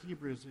writer of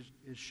Hebrews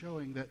is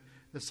showing that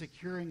the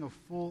securing of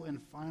full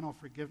and final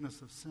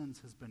forgiveness of sins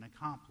has been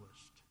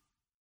accomplished.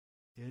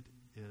 It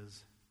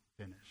is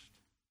finished.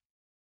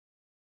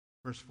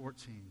 Verse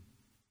 14.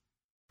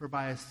 For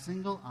by a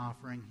single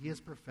offering he has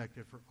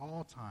perfected for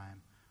all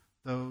time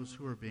those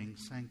who are being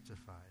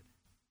sanctified.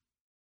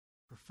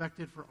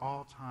 Perfected for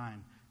all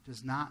time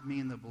does not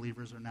mean that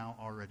believers are now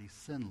already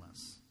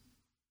sinless,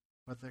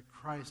 but that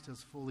Christ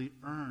has fully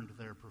earned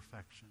their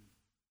perfection.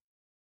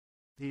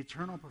 The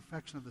eternal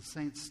perfection of the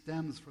saints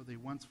stems from the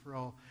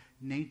once-for-all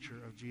nature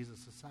of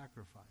Jesus'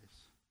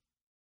 sacrifice.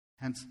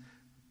 Hence,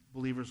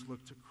 believers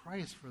look to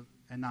Christ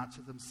and not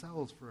to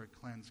themselves for a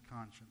cleansed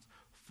conscience,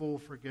 full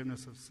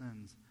forgiveness of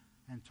sins,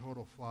 and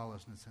total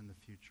flawlessness in the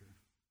future.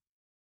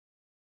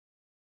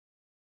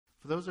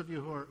 For those of you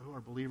who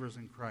are believers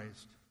in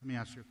Christ, let me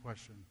ask you a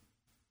question.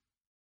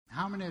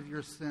 How many of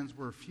your sins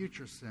were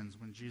future sins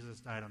when Jesus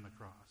died on the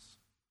cross?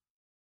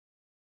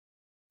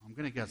 I'm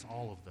going to guess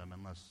all of them,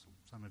 unless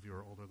some of you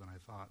are older than I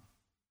thought.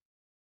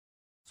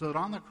 So that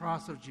on the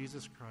cross of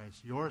Jesus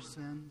Christ, your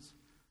sins,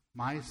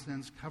 my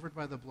sins, covered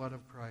by the blood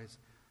of Christ,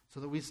 so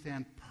that we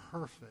stand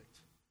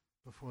perfect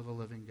before the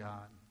living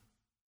God.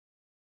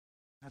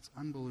 That's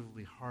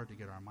unbelievably hard to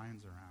get our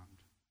minds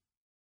around.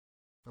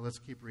 But let's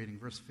keep reading.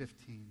 Verse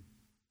 15.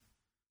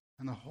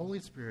 And the Holy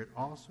Spirit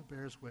also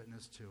bears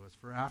witness to us,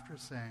 for after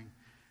saying,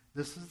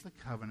 "This is the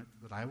covenant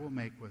that I will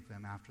make with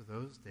them after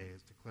those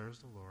days, declares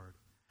the Lord,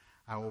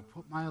 I will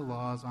put my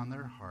laws on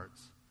their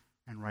hearts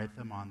and write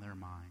them on their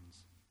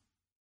minds."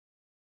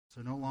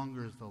 So no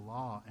longer is the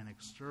law an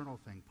external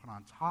thing put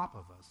on top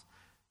of us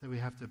that we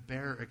have to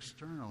bear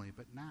externally,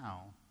 but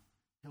now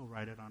he'll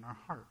write it on our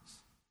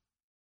hearts.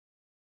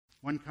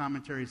 One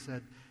commentary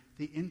said,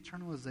 the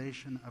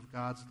internalization of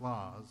God's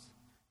laws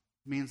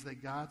means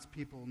that God's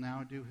people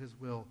now do his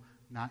will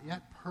not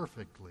yet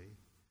perfectly,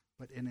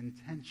 but in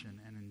intention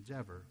and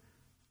endeavor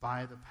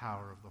by the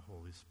power of the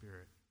Holy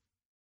Spirit.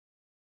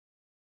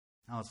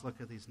 Now let's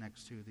look at these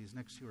next two. These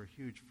next two are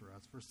huge for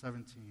us. Verse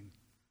 17.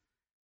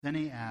 Then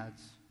he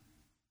adds,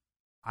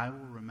 I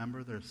will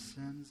remember their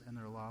sins and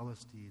their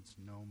lawless deeds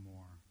no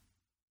more.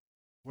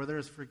 Where there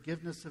is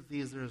forgiveness of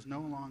these, there is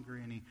no longer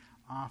any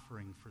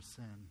offering for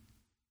sin.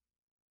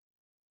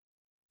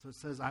 So it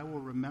says, I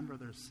will remember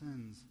their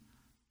sins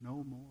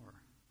no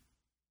more.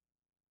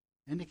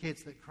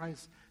 Indicates that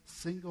Christ's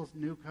single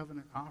new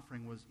covenant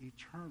offering was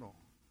eternal.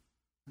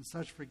 And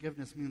such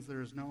forgiveness means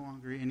there is no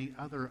longer any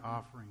other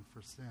offering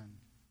for sin.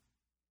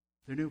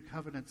 The new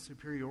covenant's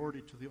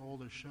superiority to the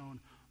old is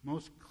shown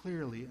most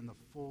clearly in the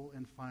full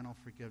and final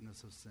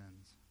forgiveness of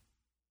sins.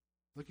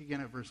 Look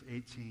again at verse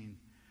 18.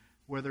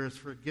 Where there is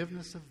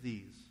forgiveness of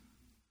these,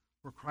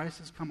 where Christ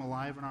has come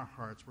alive in our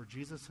hearts, where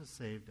Jesus has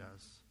saved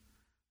us,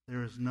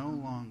 there is no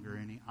longer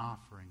any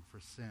offering for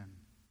sin.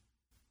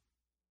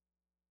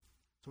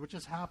 So what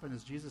just happened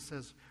is Jesus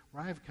says,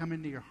 where I have come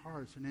into your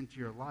hearts and into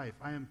your life,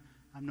 I'm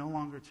no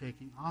longer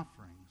taking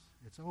offerings.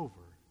 It's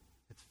over.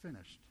 It's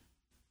finished.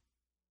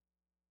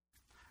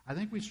 I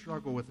think we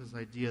struggle with this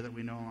idea that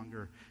we no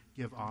longer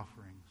give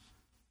offerings.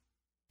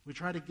 We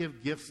try to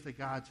give gifts to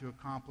God to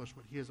accomplish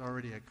what he has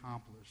already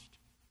accomplished.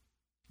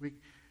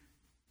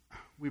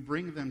 We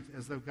bring them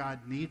as though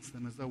God needs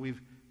them, as though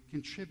we've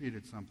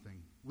contributed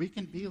something. We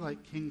can be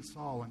like King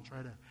Saul and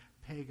try to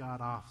pay God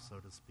off, so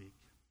to speak.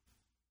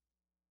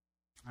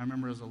 I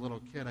remember as a little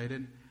kid, I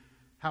didn't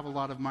have a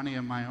lot of money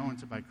of my own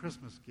to buy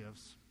Christmas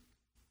gifts.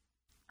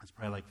 I was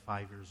probably like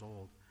 5 years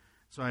old.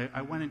 So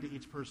I went into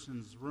each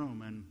person's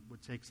room and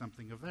would take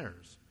something of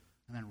theirs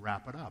and then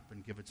wrap it up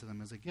and give it to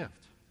them as a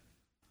gift.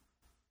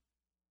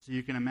 So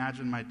you can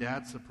imagine my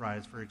dad's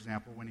surprise, for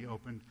example, when he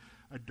opened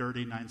a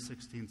dirty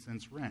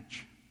 9/16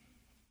 wrench,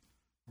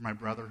 or my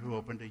brother who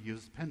opened a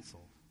used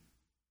pencil.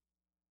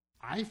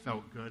 I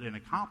felt good and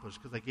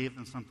accomplished because I gave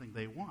them something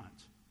they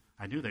want.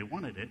 I knew they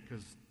wanted it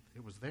because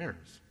it was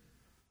theirs.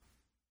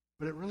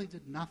 But it really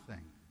did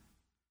nothing.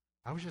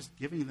 I was just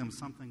giving them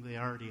something they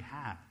already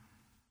had.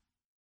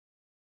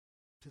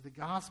 So the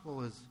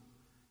gospel is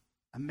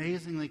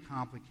amazingly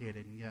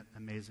complicated and yet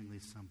amazingly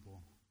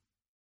simple.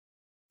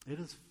 It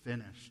is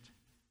finished.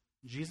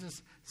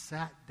 Jesus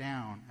sat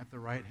down at the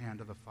right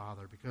hand of the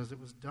Father because it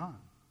was done.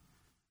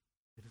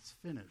 It is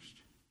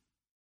finished.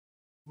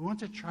 We want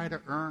to try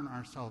to earn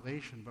our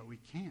salvation, but we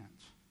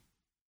can't.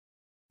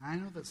 I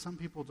know that some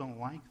people don't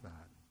like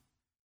that.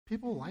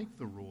 People like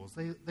the rules.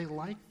 They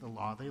like the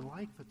law. They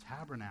like the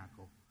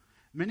tabernacle.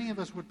 Many of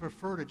us would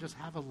prefer to just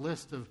have a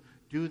list of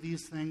do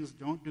these things,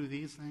 don't do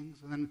these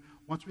things, and then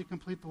once we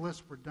complete the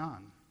list, we're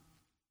done.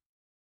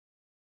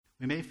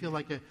 We may feel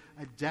like a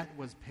debt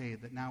was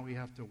paid that now we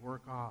have to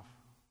work off.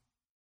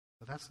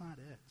 But that's not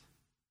it.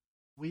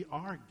 We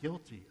are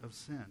guilty of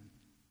sin.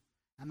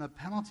 And the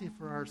penalty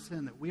for our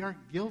sin that we are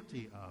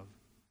guilty of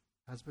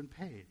has been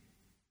paid.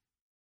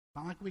 It's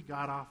not like we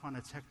got off on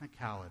a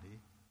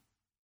technicality.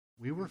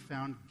 We were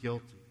found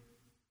guilty.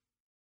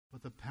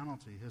 But the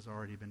penalty has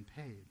already been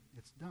paid.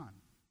 It's done.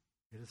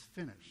 It is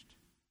finished.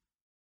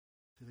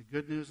 See, the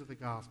good news of the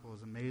gospel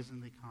is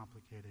amazingly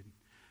complicated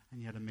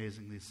and yet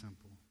amazingly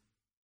simple.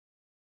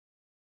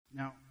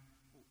 Now,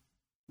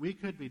 we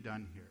could be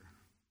done here.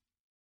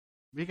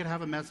 We could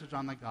have a message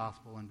on the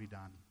gospel and be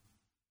done.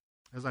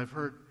 As I've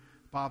heard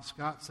Bob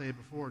Scott say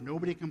before,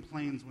 nobody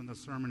complains when the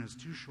sermon is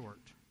too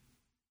short.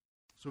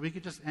 So we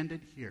could just end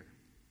it here.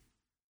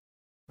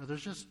 But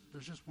there's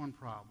just one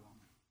problem.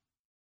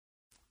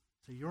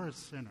 So you're a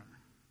sinner,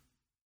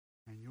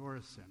 and you're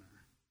a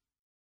sinner,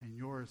 and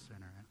you're a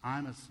sinner, and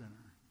I'm a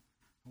sinner.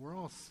 And we're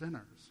all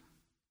sinners.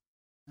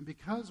 And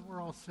because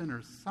we're all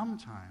sinners,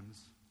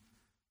 sometimes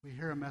we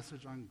hear a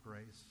message on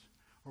grace,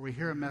 or we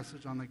hear a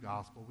message on the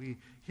gospel. We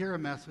hear a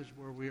message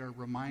where we are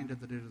reminded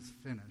that it is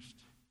finished.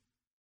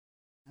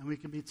 And we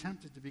can be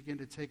tempted to begin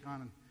to take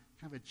on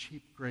kind of a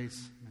cheap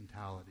grace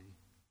mentality.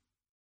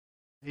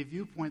 A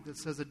viewpoint that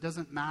says it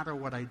doesn't matter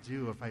what I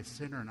do, if I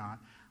sin or not.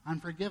 I'm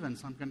forgiven,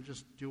 so I'm going to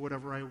just do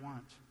whatever I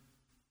want.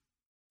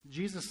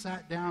 Jesus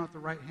sat down at the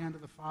right hand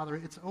of the Father.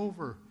 It's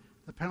over.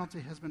 The penalty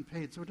has been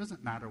paid, so it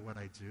doesn't matter what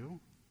I do.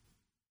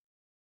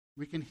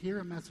 We can hear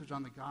a message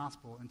on the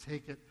gospel and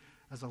take it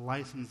as a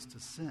license to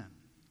sin.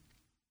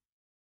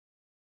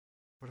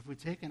 But if we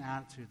take an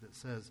attitude that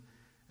says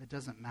it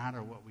doesn't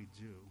matter what we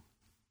do,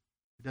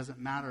 it doesn't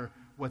matter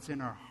what's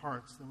in our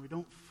hearts, then we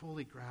don't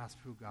fully grasp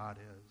who God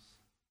is.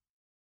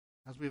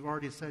 As we've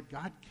already said,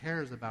 God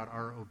cares about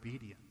our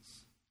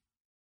obedience.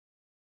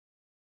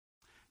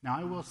 Now,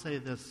 I will say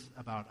this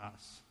about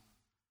us.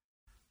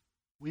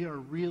 We are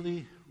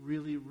really,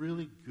 really,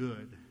 really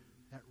good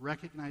at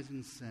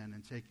recognizing sin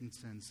and taking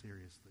sin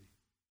seriously.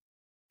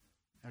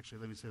 Actually,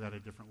 let me say that a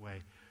different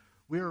way.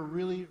 We are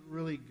really,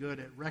 really good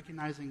at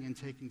recognizing and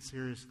taking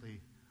seriously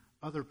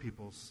other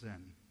people's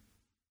sin.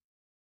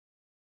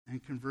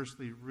 And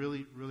conversely,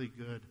 really, really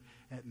good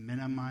at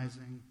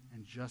minimizing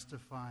and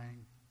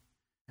justifying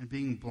and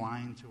being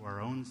blind to our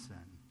own sin.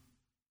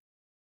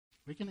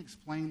 We can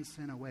explain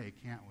sin away,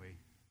 can't we?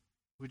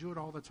 We do it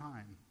all the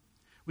time.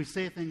 We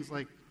say things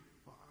like,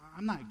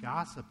 I'm not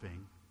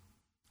gossiping.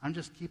 I'm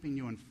just keeping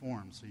you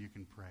informed so you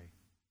can pray.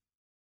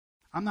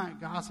 I'm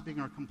not gossiping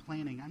or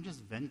complaining. I'm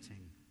just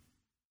venting.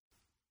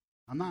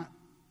 I'm not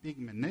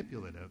being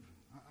manipulative.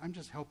 I'm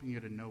just helping you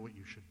to know what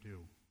you should do.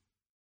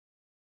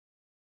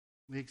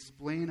 We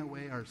explain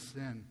away our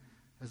sin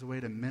as a way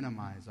to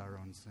minimize our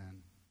own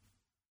sin.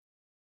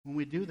 When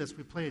we do this,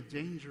 we play a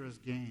dangerous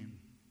game.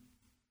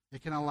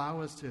 It can allow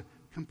us to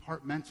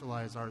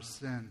compartmentalize our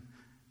sin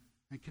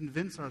and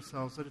convince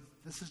ourselves that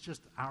this is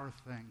just our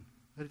thing,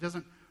 that it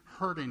doesn't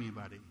hurt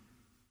anybody.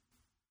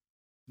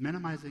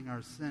 Minimizing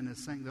our sin is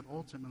saying that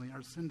ultimately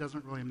our sin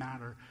doesn't really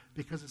matter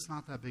because it's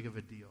not that big of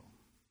a deal.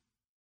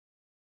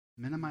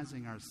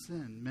 Minimizing our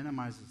sin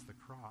minimizes the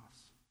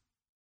cross.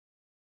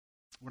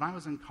 When I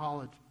was in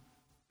college,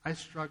 I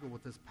struggled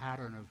with this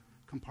pattern of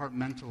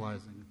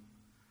compartmentalizing,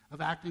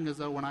 of acting as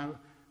though what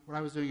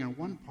I was doing in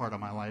one part of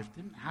my life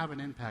didn't have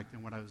an impact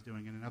in what I was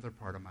doing in another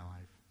part of my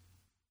life.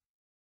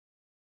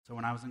 So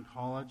when I was in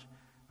college,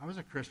 I was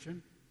a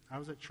Christian. I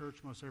was at church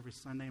most every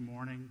Sunday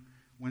morning,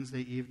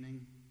 Wednesday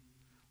evening.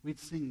 We'd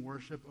sing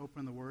worship,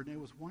 open the Word, and it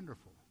was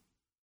wonderful.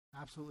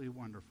 Absolutely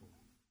wonderful.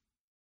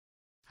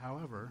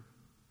 However,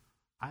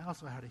 I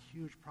also had a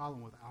huge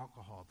problem with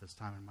alcohol at this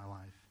time in my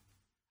life.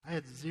 I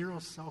had zero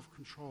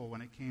self-control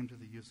when it came to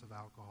the use of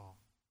alcohol.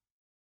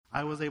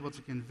 I was able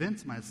to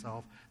convince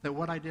myself that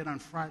what I did on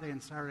Friday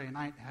and Saturday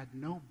night had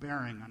no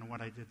bearing on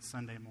what I did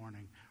Sunday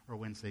morning or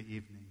Wednesday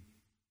evening.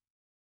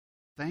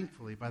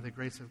 Thankfully, by the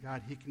grace of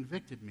God, He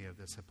convicted me of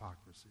this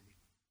hypocrisy.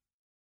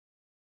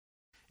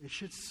 It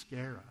should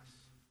scare us.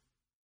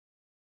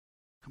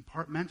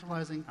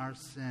 Compartmentalizing our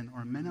sin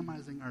or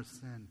minimizing our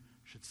sin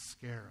should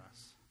scare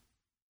us.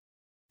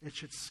 It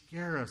should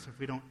scare us if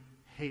we don't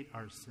hate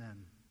our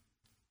sin.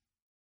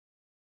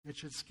 It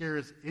should scare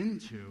us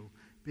into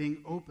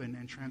being open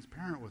and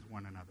transparent with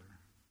one another,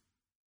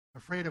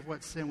 afraid of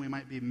what sin we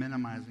might be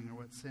minimizing or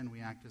what sin we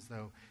act as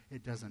though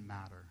it doesn't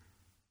matter.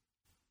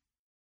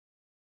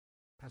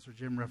 Pastor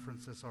Jim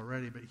referenced this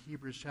already, but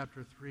Hebrews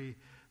chapter 3,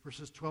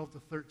 verses 12 to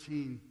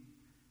 13.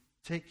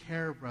 Take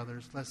care,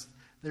 brothers, lest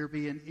there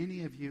be in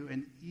any of you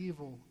an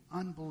evil,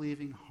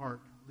 unbelieving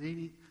heart,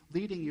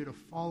 leading you to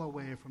fall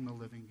away from the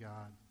living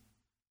God.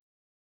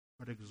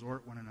 But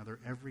exhort one another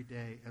every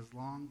day, as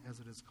long as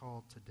it is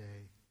called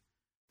today,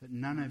 that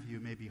none of you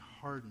may be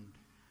hardened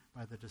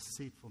by the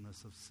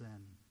deceitfulness of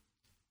sin.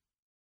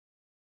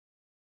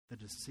 The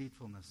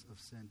deceitfulness of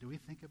sin. Do we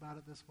think about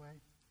it this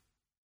way?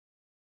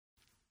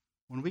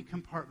 When we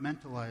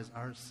compartmentalize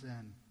our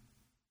sin,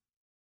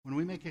 when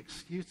we make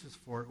excuses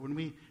for it, when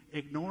we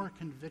ignore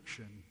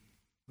conviction,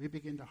 we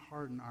begin to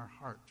harden our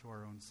heart to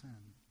our own sin.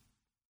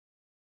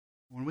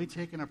 When we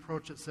take an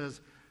approach that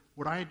says,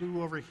 what I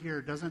do over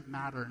here doesn't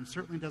matter and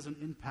certainly doesn't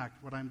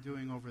impact what I'm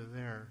doing over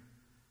there,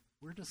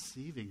 we're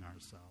deceiving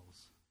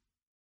ourselves.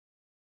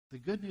 The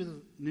good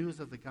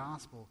news of the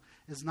gospel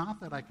is not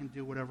that I can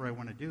do whatever I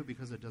want to do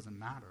because it doesn't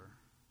matter.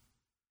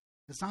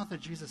 It's not that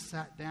Jesus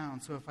sat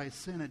down, so if I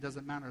sin, it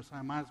doesn't matter, so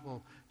I might as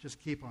well just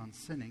keep on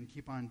sinning,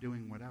 keep on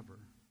doing whatever.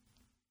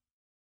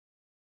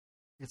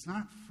 It's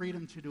not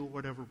freedom to do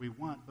whatever we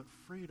want, but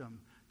freedom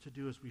to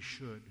do as we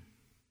should.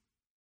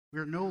 We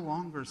are no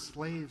longer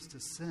slaves to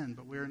sin,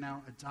 but we are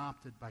now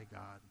adopted by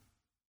God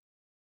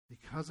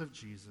because of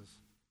Jesus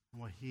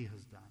and what He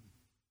has done.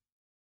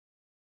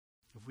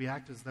 If we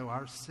act as though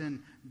our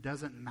sin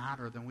doesn't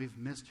matter, then we've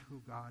missed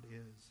who God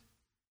is.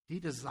 He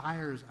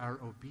desires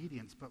our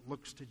obedience, but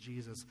looks to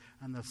Jesus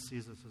and thus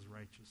sees us as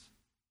righteous.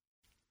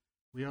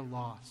 We are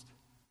lost,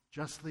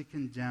 justly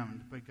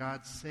condemned, but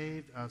God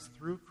saved us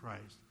through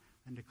Christ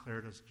and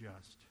declared us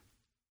just.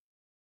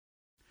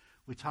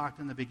 We talked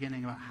in the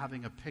beginning about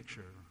having a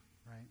picture,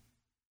 right?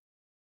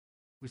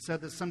 We said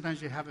that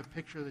sometimes you have a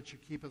picture that you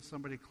keep of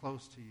somebody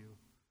close to you,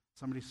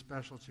 somebody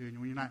special to you, and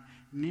when you're not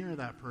near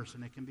that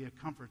person, it can be a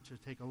comfort to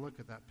take a look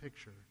at that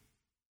picture.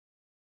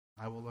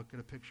 I will look at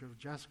a picture of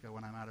Jessica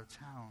when I'm out of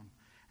town,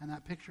 and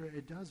that picture,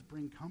 it does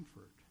bring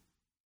comfort.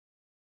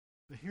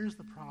 But here's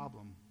the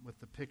problem with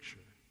the picture.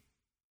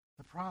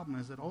 The problem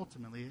is that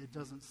ultimately it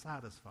doesn't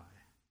satisfy.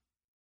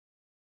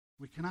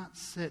 We cannot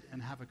sit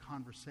and have a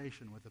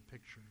conversation with a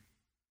picture.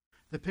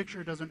 The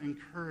picture doesn't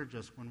encourage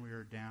us when we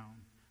are down.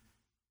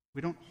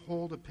 We don't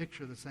hold a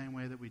picture the same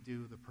way that we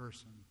do the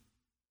person.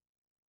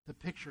 The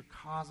picture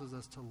causes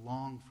us to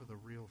long for the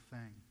real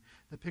thing.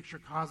 The picture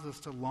causes us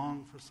to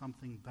long for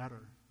something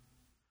better.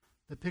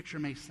 The picture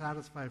may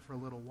satisfy for a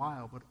little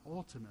while, but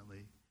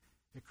ultimately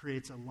it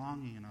creates a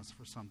longing in us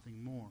for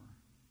something more.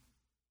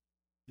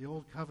 The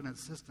old covenant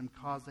system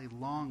caused a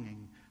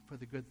longing for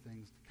the good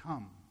things to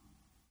come,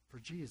 for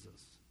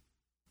Jesus.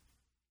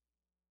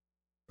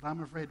 But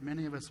I'm afraid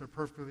many of us are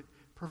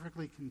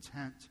perfectly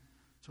content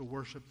to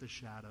worship the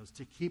shadows,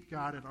 to keep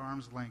God at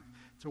arm's length,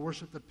 to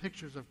worship the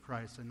pictures of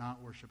Christ and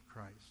not worship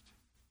Christ.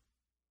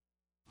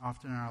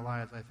 Often in our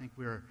lives, I think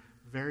we are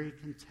very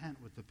content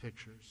with the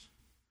pictures.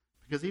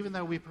 Because even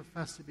though we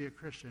profess to be a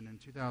Christian in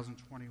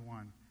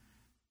 2021,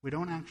 we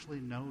don't actually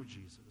know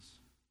Jesus.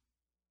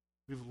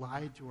 We've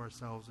lied to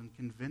ourselves and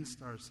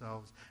convinced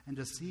ourselves and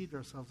deceived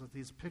ourselves that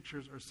these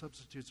pictures or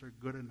substitutes are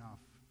good enough.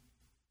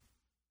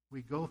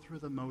 We go through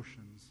the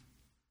motions,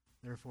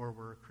 therefore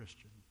we're a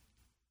Christian.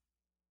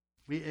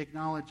 We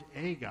acknowledge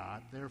a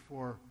God,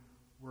 therefore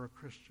we're a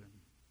Christian.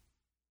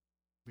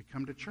 We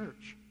come to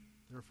church,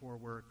 therefore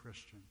we're a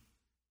Christian.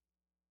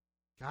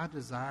 God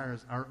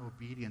desires our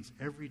obedience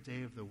every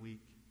day of the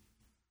week,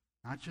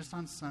 not just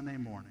on Sunday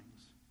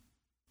mornings.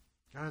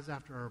 God is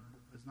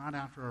not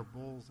after our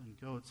bulls and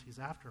goats. He's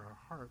after our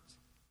hearts.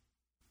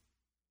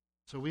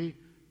 So we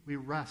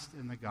rest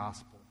in the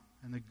gospel,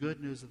 and the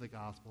good news of the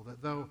gospel,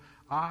 that though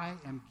I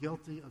am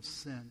guilty of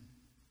sin,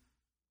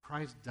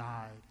 Christ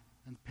died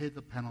and paid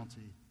the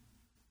penalty.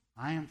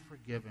 I am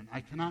forgiven. I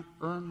cannot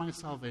earn my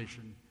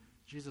salvation.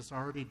 Jesus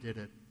already did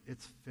it.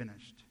 It's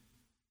finished.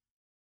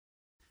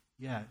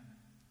 Yet,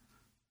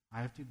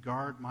 I have to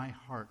guard my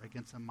heart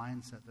against a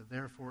mindset that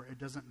therefore it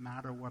doesn't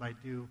matter what I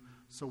do,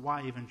 so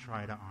why even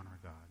try to honor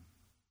God?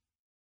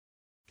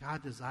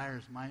 God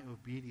desires my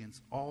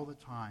obedience all the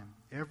time,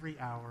 every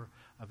hour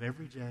of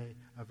every day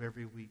of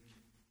every week.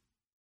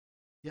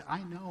 Yet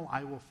I know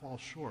I will fall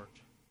short.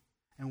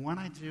 And when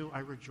I do, I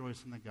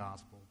rejoice in the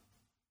gospel.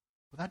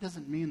 But that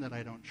doesn't mean that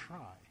I don't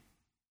try,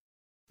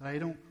 that I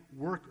don't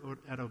work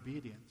at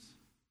obedience.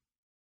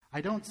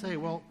 I don't say,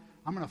 well,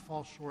 I'm going to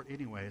fall short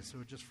anyway, so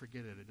just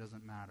forget it. It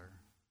doesn't matter.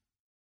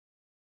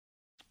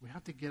 We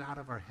have to get out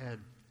of our head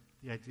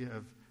the idea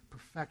of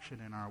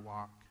perfection in our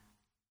walk.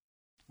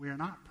 We are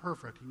not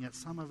perfect, and yet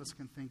some of us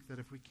can think that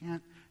if we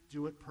can't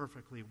do it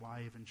perfectly,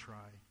 why even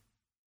try?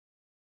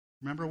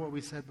 Remember what we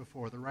said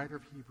before. The writer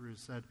of Hebrews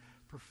said,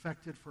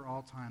 perfected for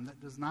all time. That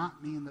does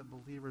not mean that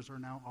believers are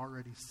now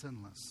already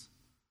sinless,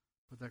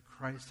 but that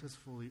Christ has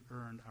fully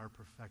earned our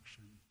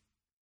perfection.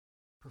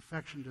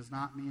 Perfection does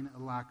not mean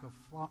a lack of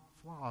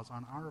flaws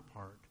on our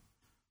part,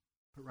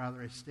 but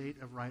rather a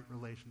state of right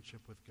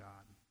relationship with God.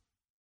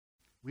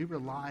 We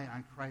rely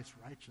on Christ's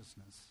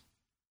righteousness,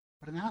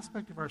 but an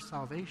aspect of our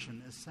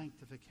salvation is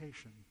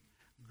sanctification,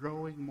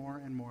 growing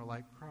more and more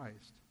like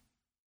Christ.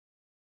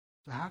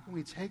 So how can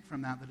we take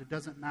from that it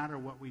doesn't matter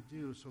what we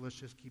do, so let's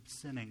just keep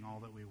sinning all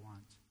that we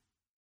want?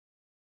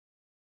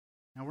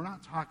 Now, we're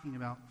not talking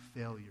about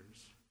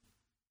failures.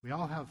 We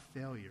all have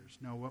failures.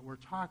 No, what we're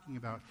talking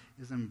about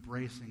is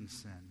embracing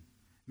sin,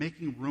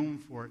 making room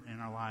for it in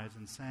our lives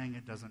and saying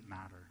it doesn't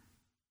matter.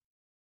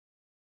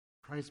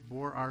 Christ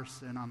bore our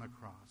sin on the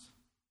cross.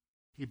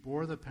 He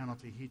bore the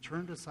penalty. He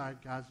turned aside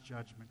God's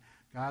judgment,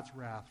 God's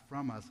wrath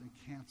from us, and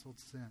canceled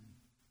sin.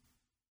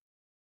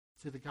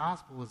 See, the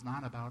gospel is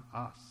not about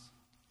us.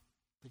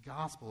 The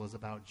gospel is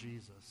about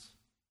Jesus,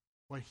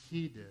 what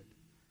he did,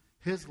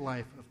 his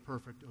life of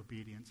perfect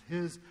obedience,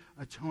 his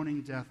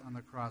atoning death on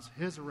the cross,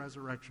 his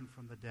resurrection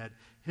from the dead,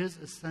 his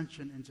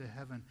ascension into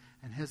heaven,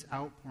 and his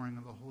outpouring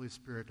of the Holy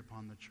Spirit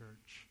upon the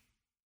church.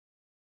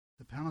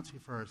 The penalty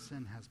for our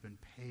sin has been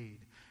paid,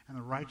 and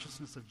the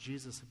righteousness of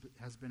Jesus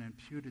has been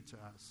imputed to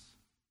us.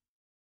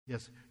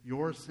 Yes,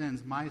 your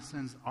sins, my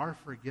sins, are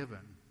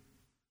forgiven,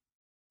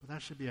 but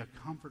that should be a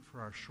comfort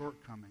for our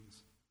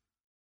shortcomings,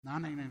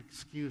 not an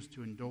excuse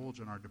to indulge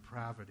in our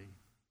depravity.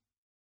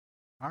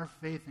 Our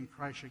faith in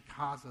Christ should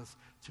cause us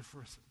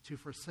to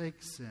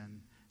forsake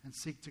sin and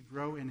seek to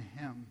grow in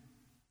him.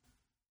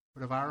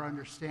 But if our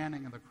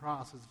understanding of the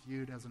cross is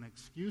viewed as an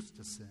excuse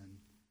to sin,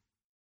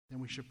 then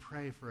we should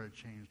pray for a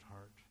changed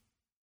heart.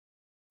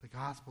 The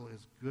gospel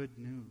is good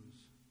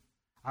news.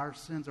 Our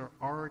sins are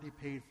already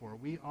paid for.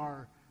 We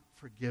are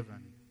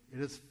forgiven.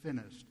 It is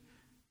finished.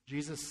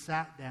 Jesus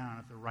sat down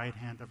at the right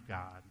hand of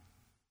God.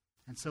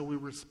 And so we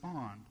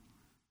respond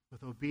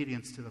with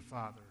obedience to the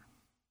Father.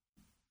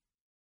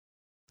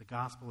 The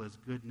gospel is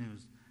good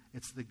news.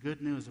 It's the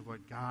good news of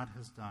what God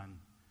has done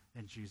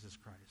in Jesus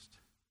Christ.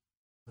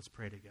 Let's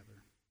pray together.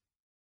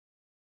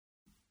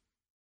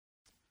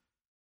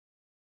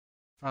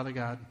 Father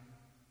God,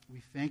 we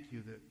thank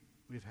you that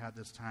we've had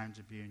this time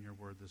to be in your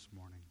word this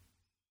morning.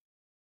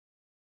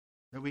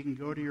 that we can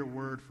go to your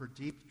word for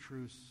deep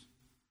truths,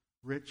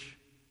 rich,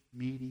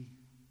 meaty.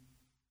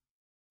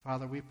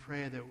 Father, we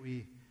pray that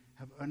we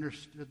have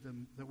understood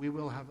them, that we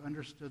will have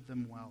understood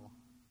them well.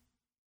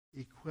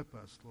 Equip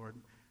us, Lord,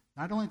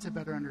 not only to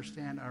better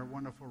understand our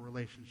wonderful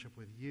relationship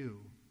with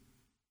you,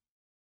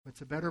 but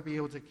to better be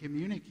able to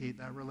communicate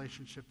that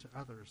relationship to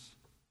others.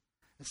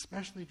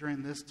 Especially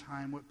during this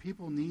time, what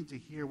people need to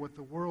hear, what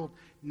the world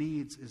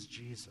needs is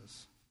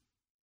Jesus.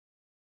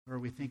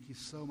 Lord, we thank you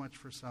so much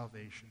for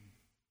salvation.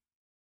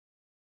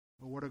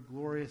 But what a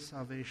glorious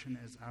salvation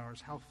is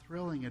ours. How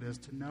thrilling it is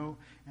to know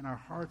in our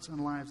hearts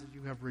and lives that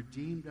you have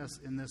redeemed us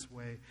in this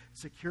way,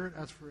 secured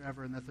us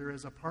forever, and that there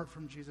is, apart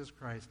from Jesus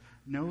Christ,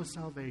 no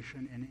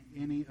salvation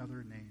in any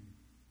other name.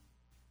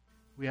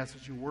 We ask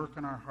that you work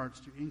on our hearts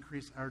to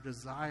increase our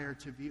desire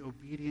to be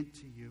obedient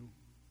to you.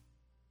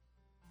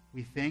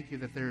 We thank you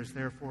that there is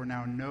therefore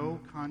now no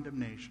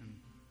condemnation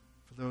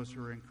for those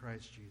who are in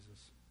Christ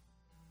Jesus.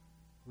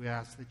 We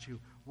ask that you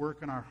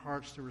work in our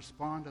hearts to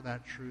respond to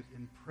that truth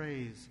in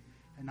praise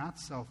and not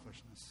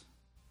selfishness.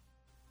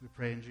 We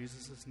pray in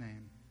Jesus'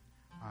 name.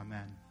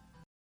 Amen.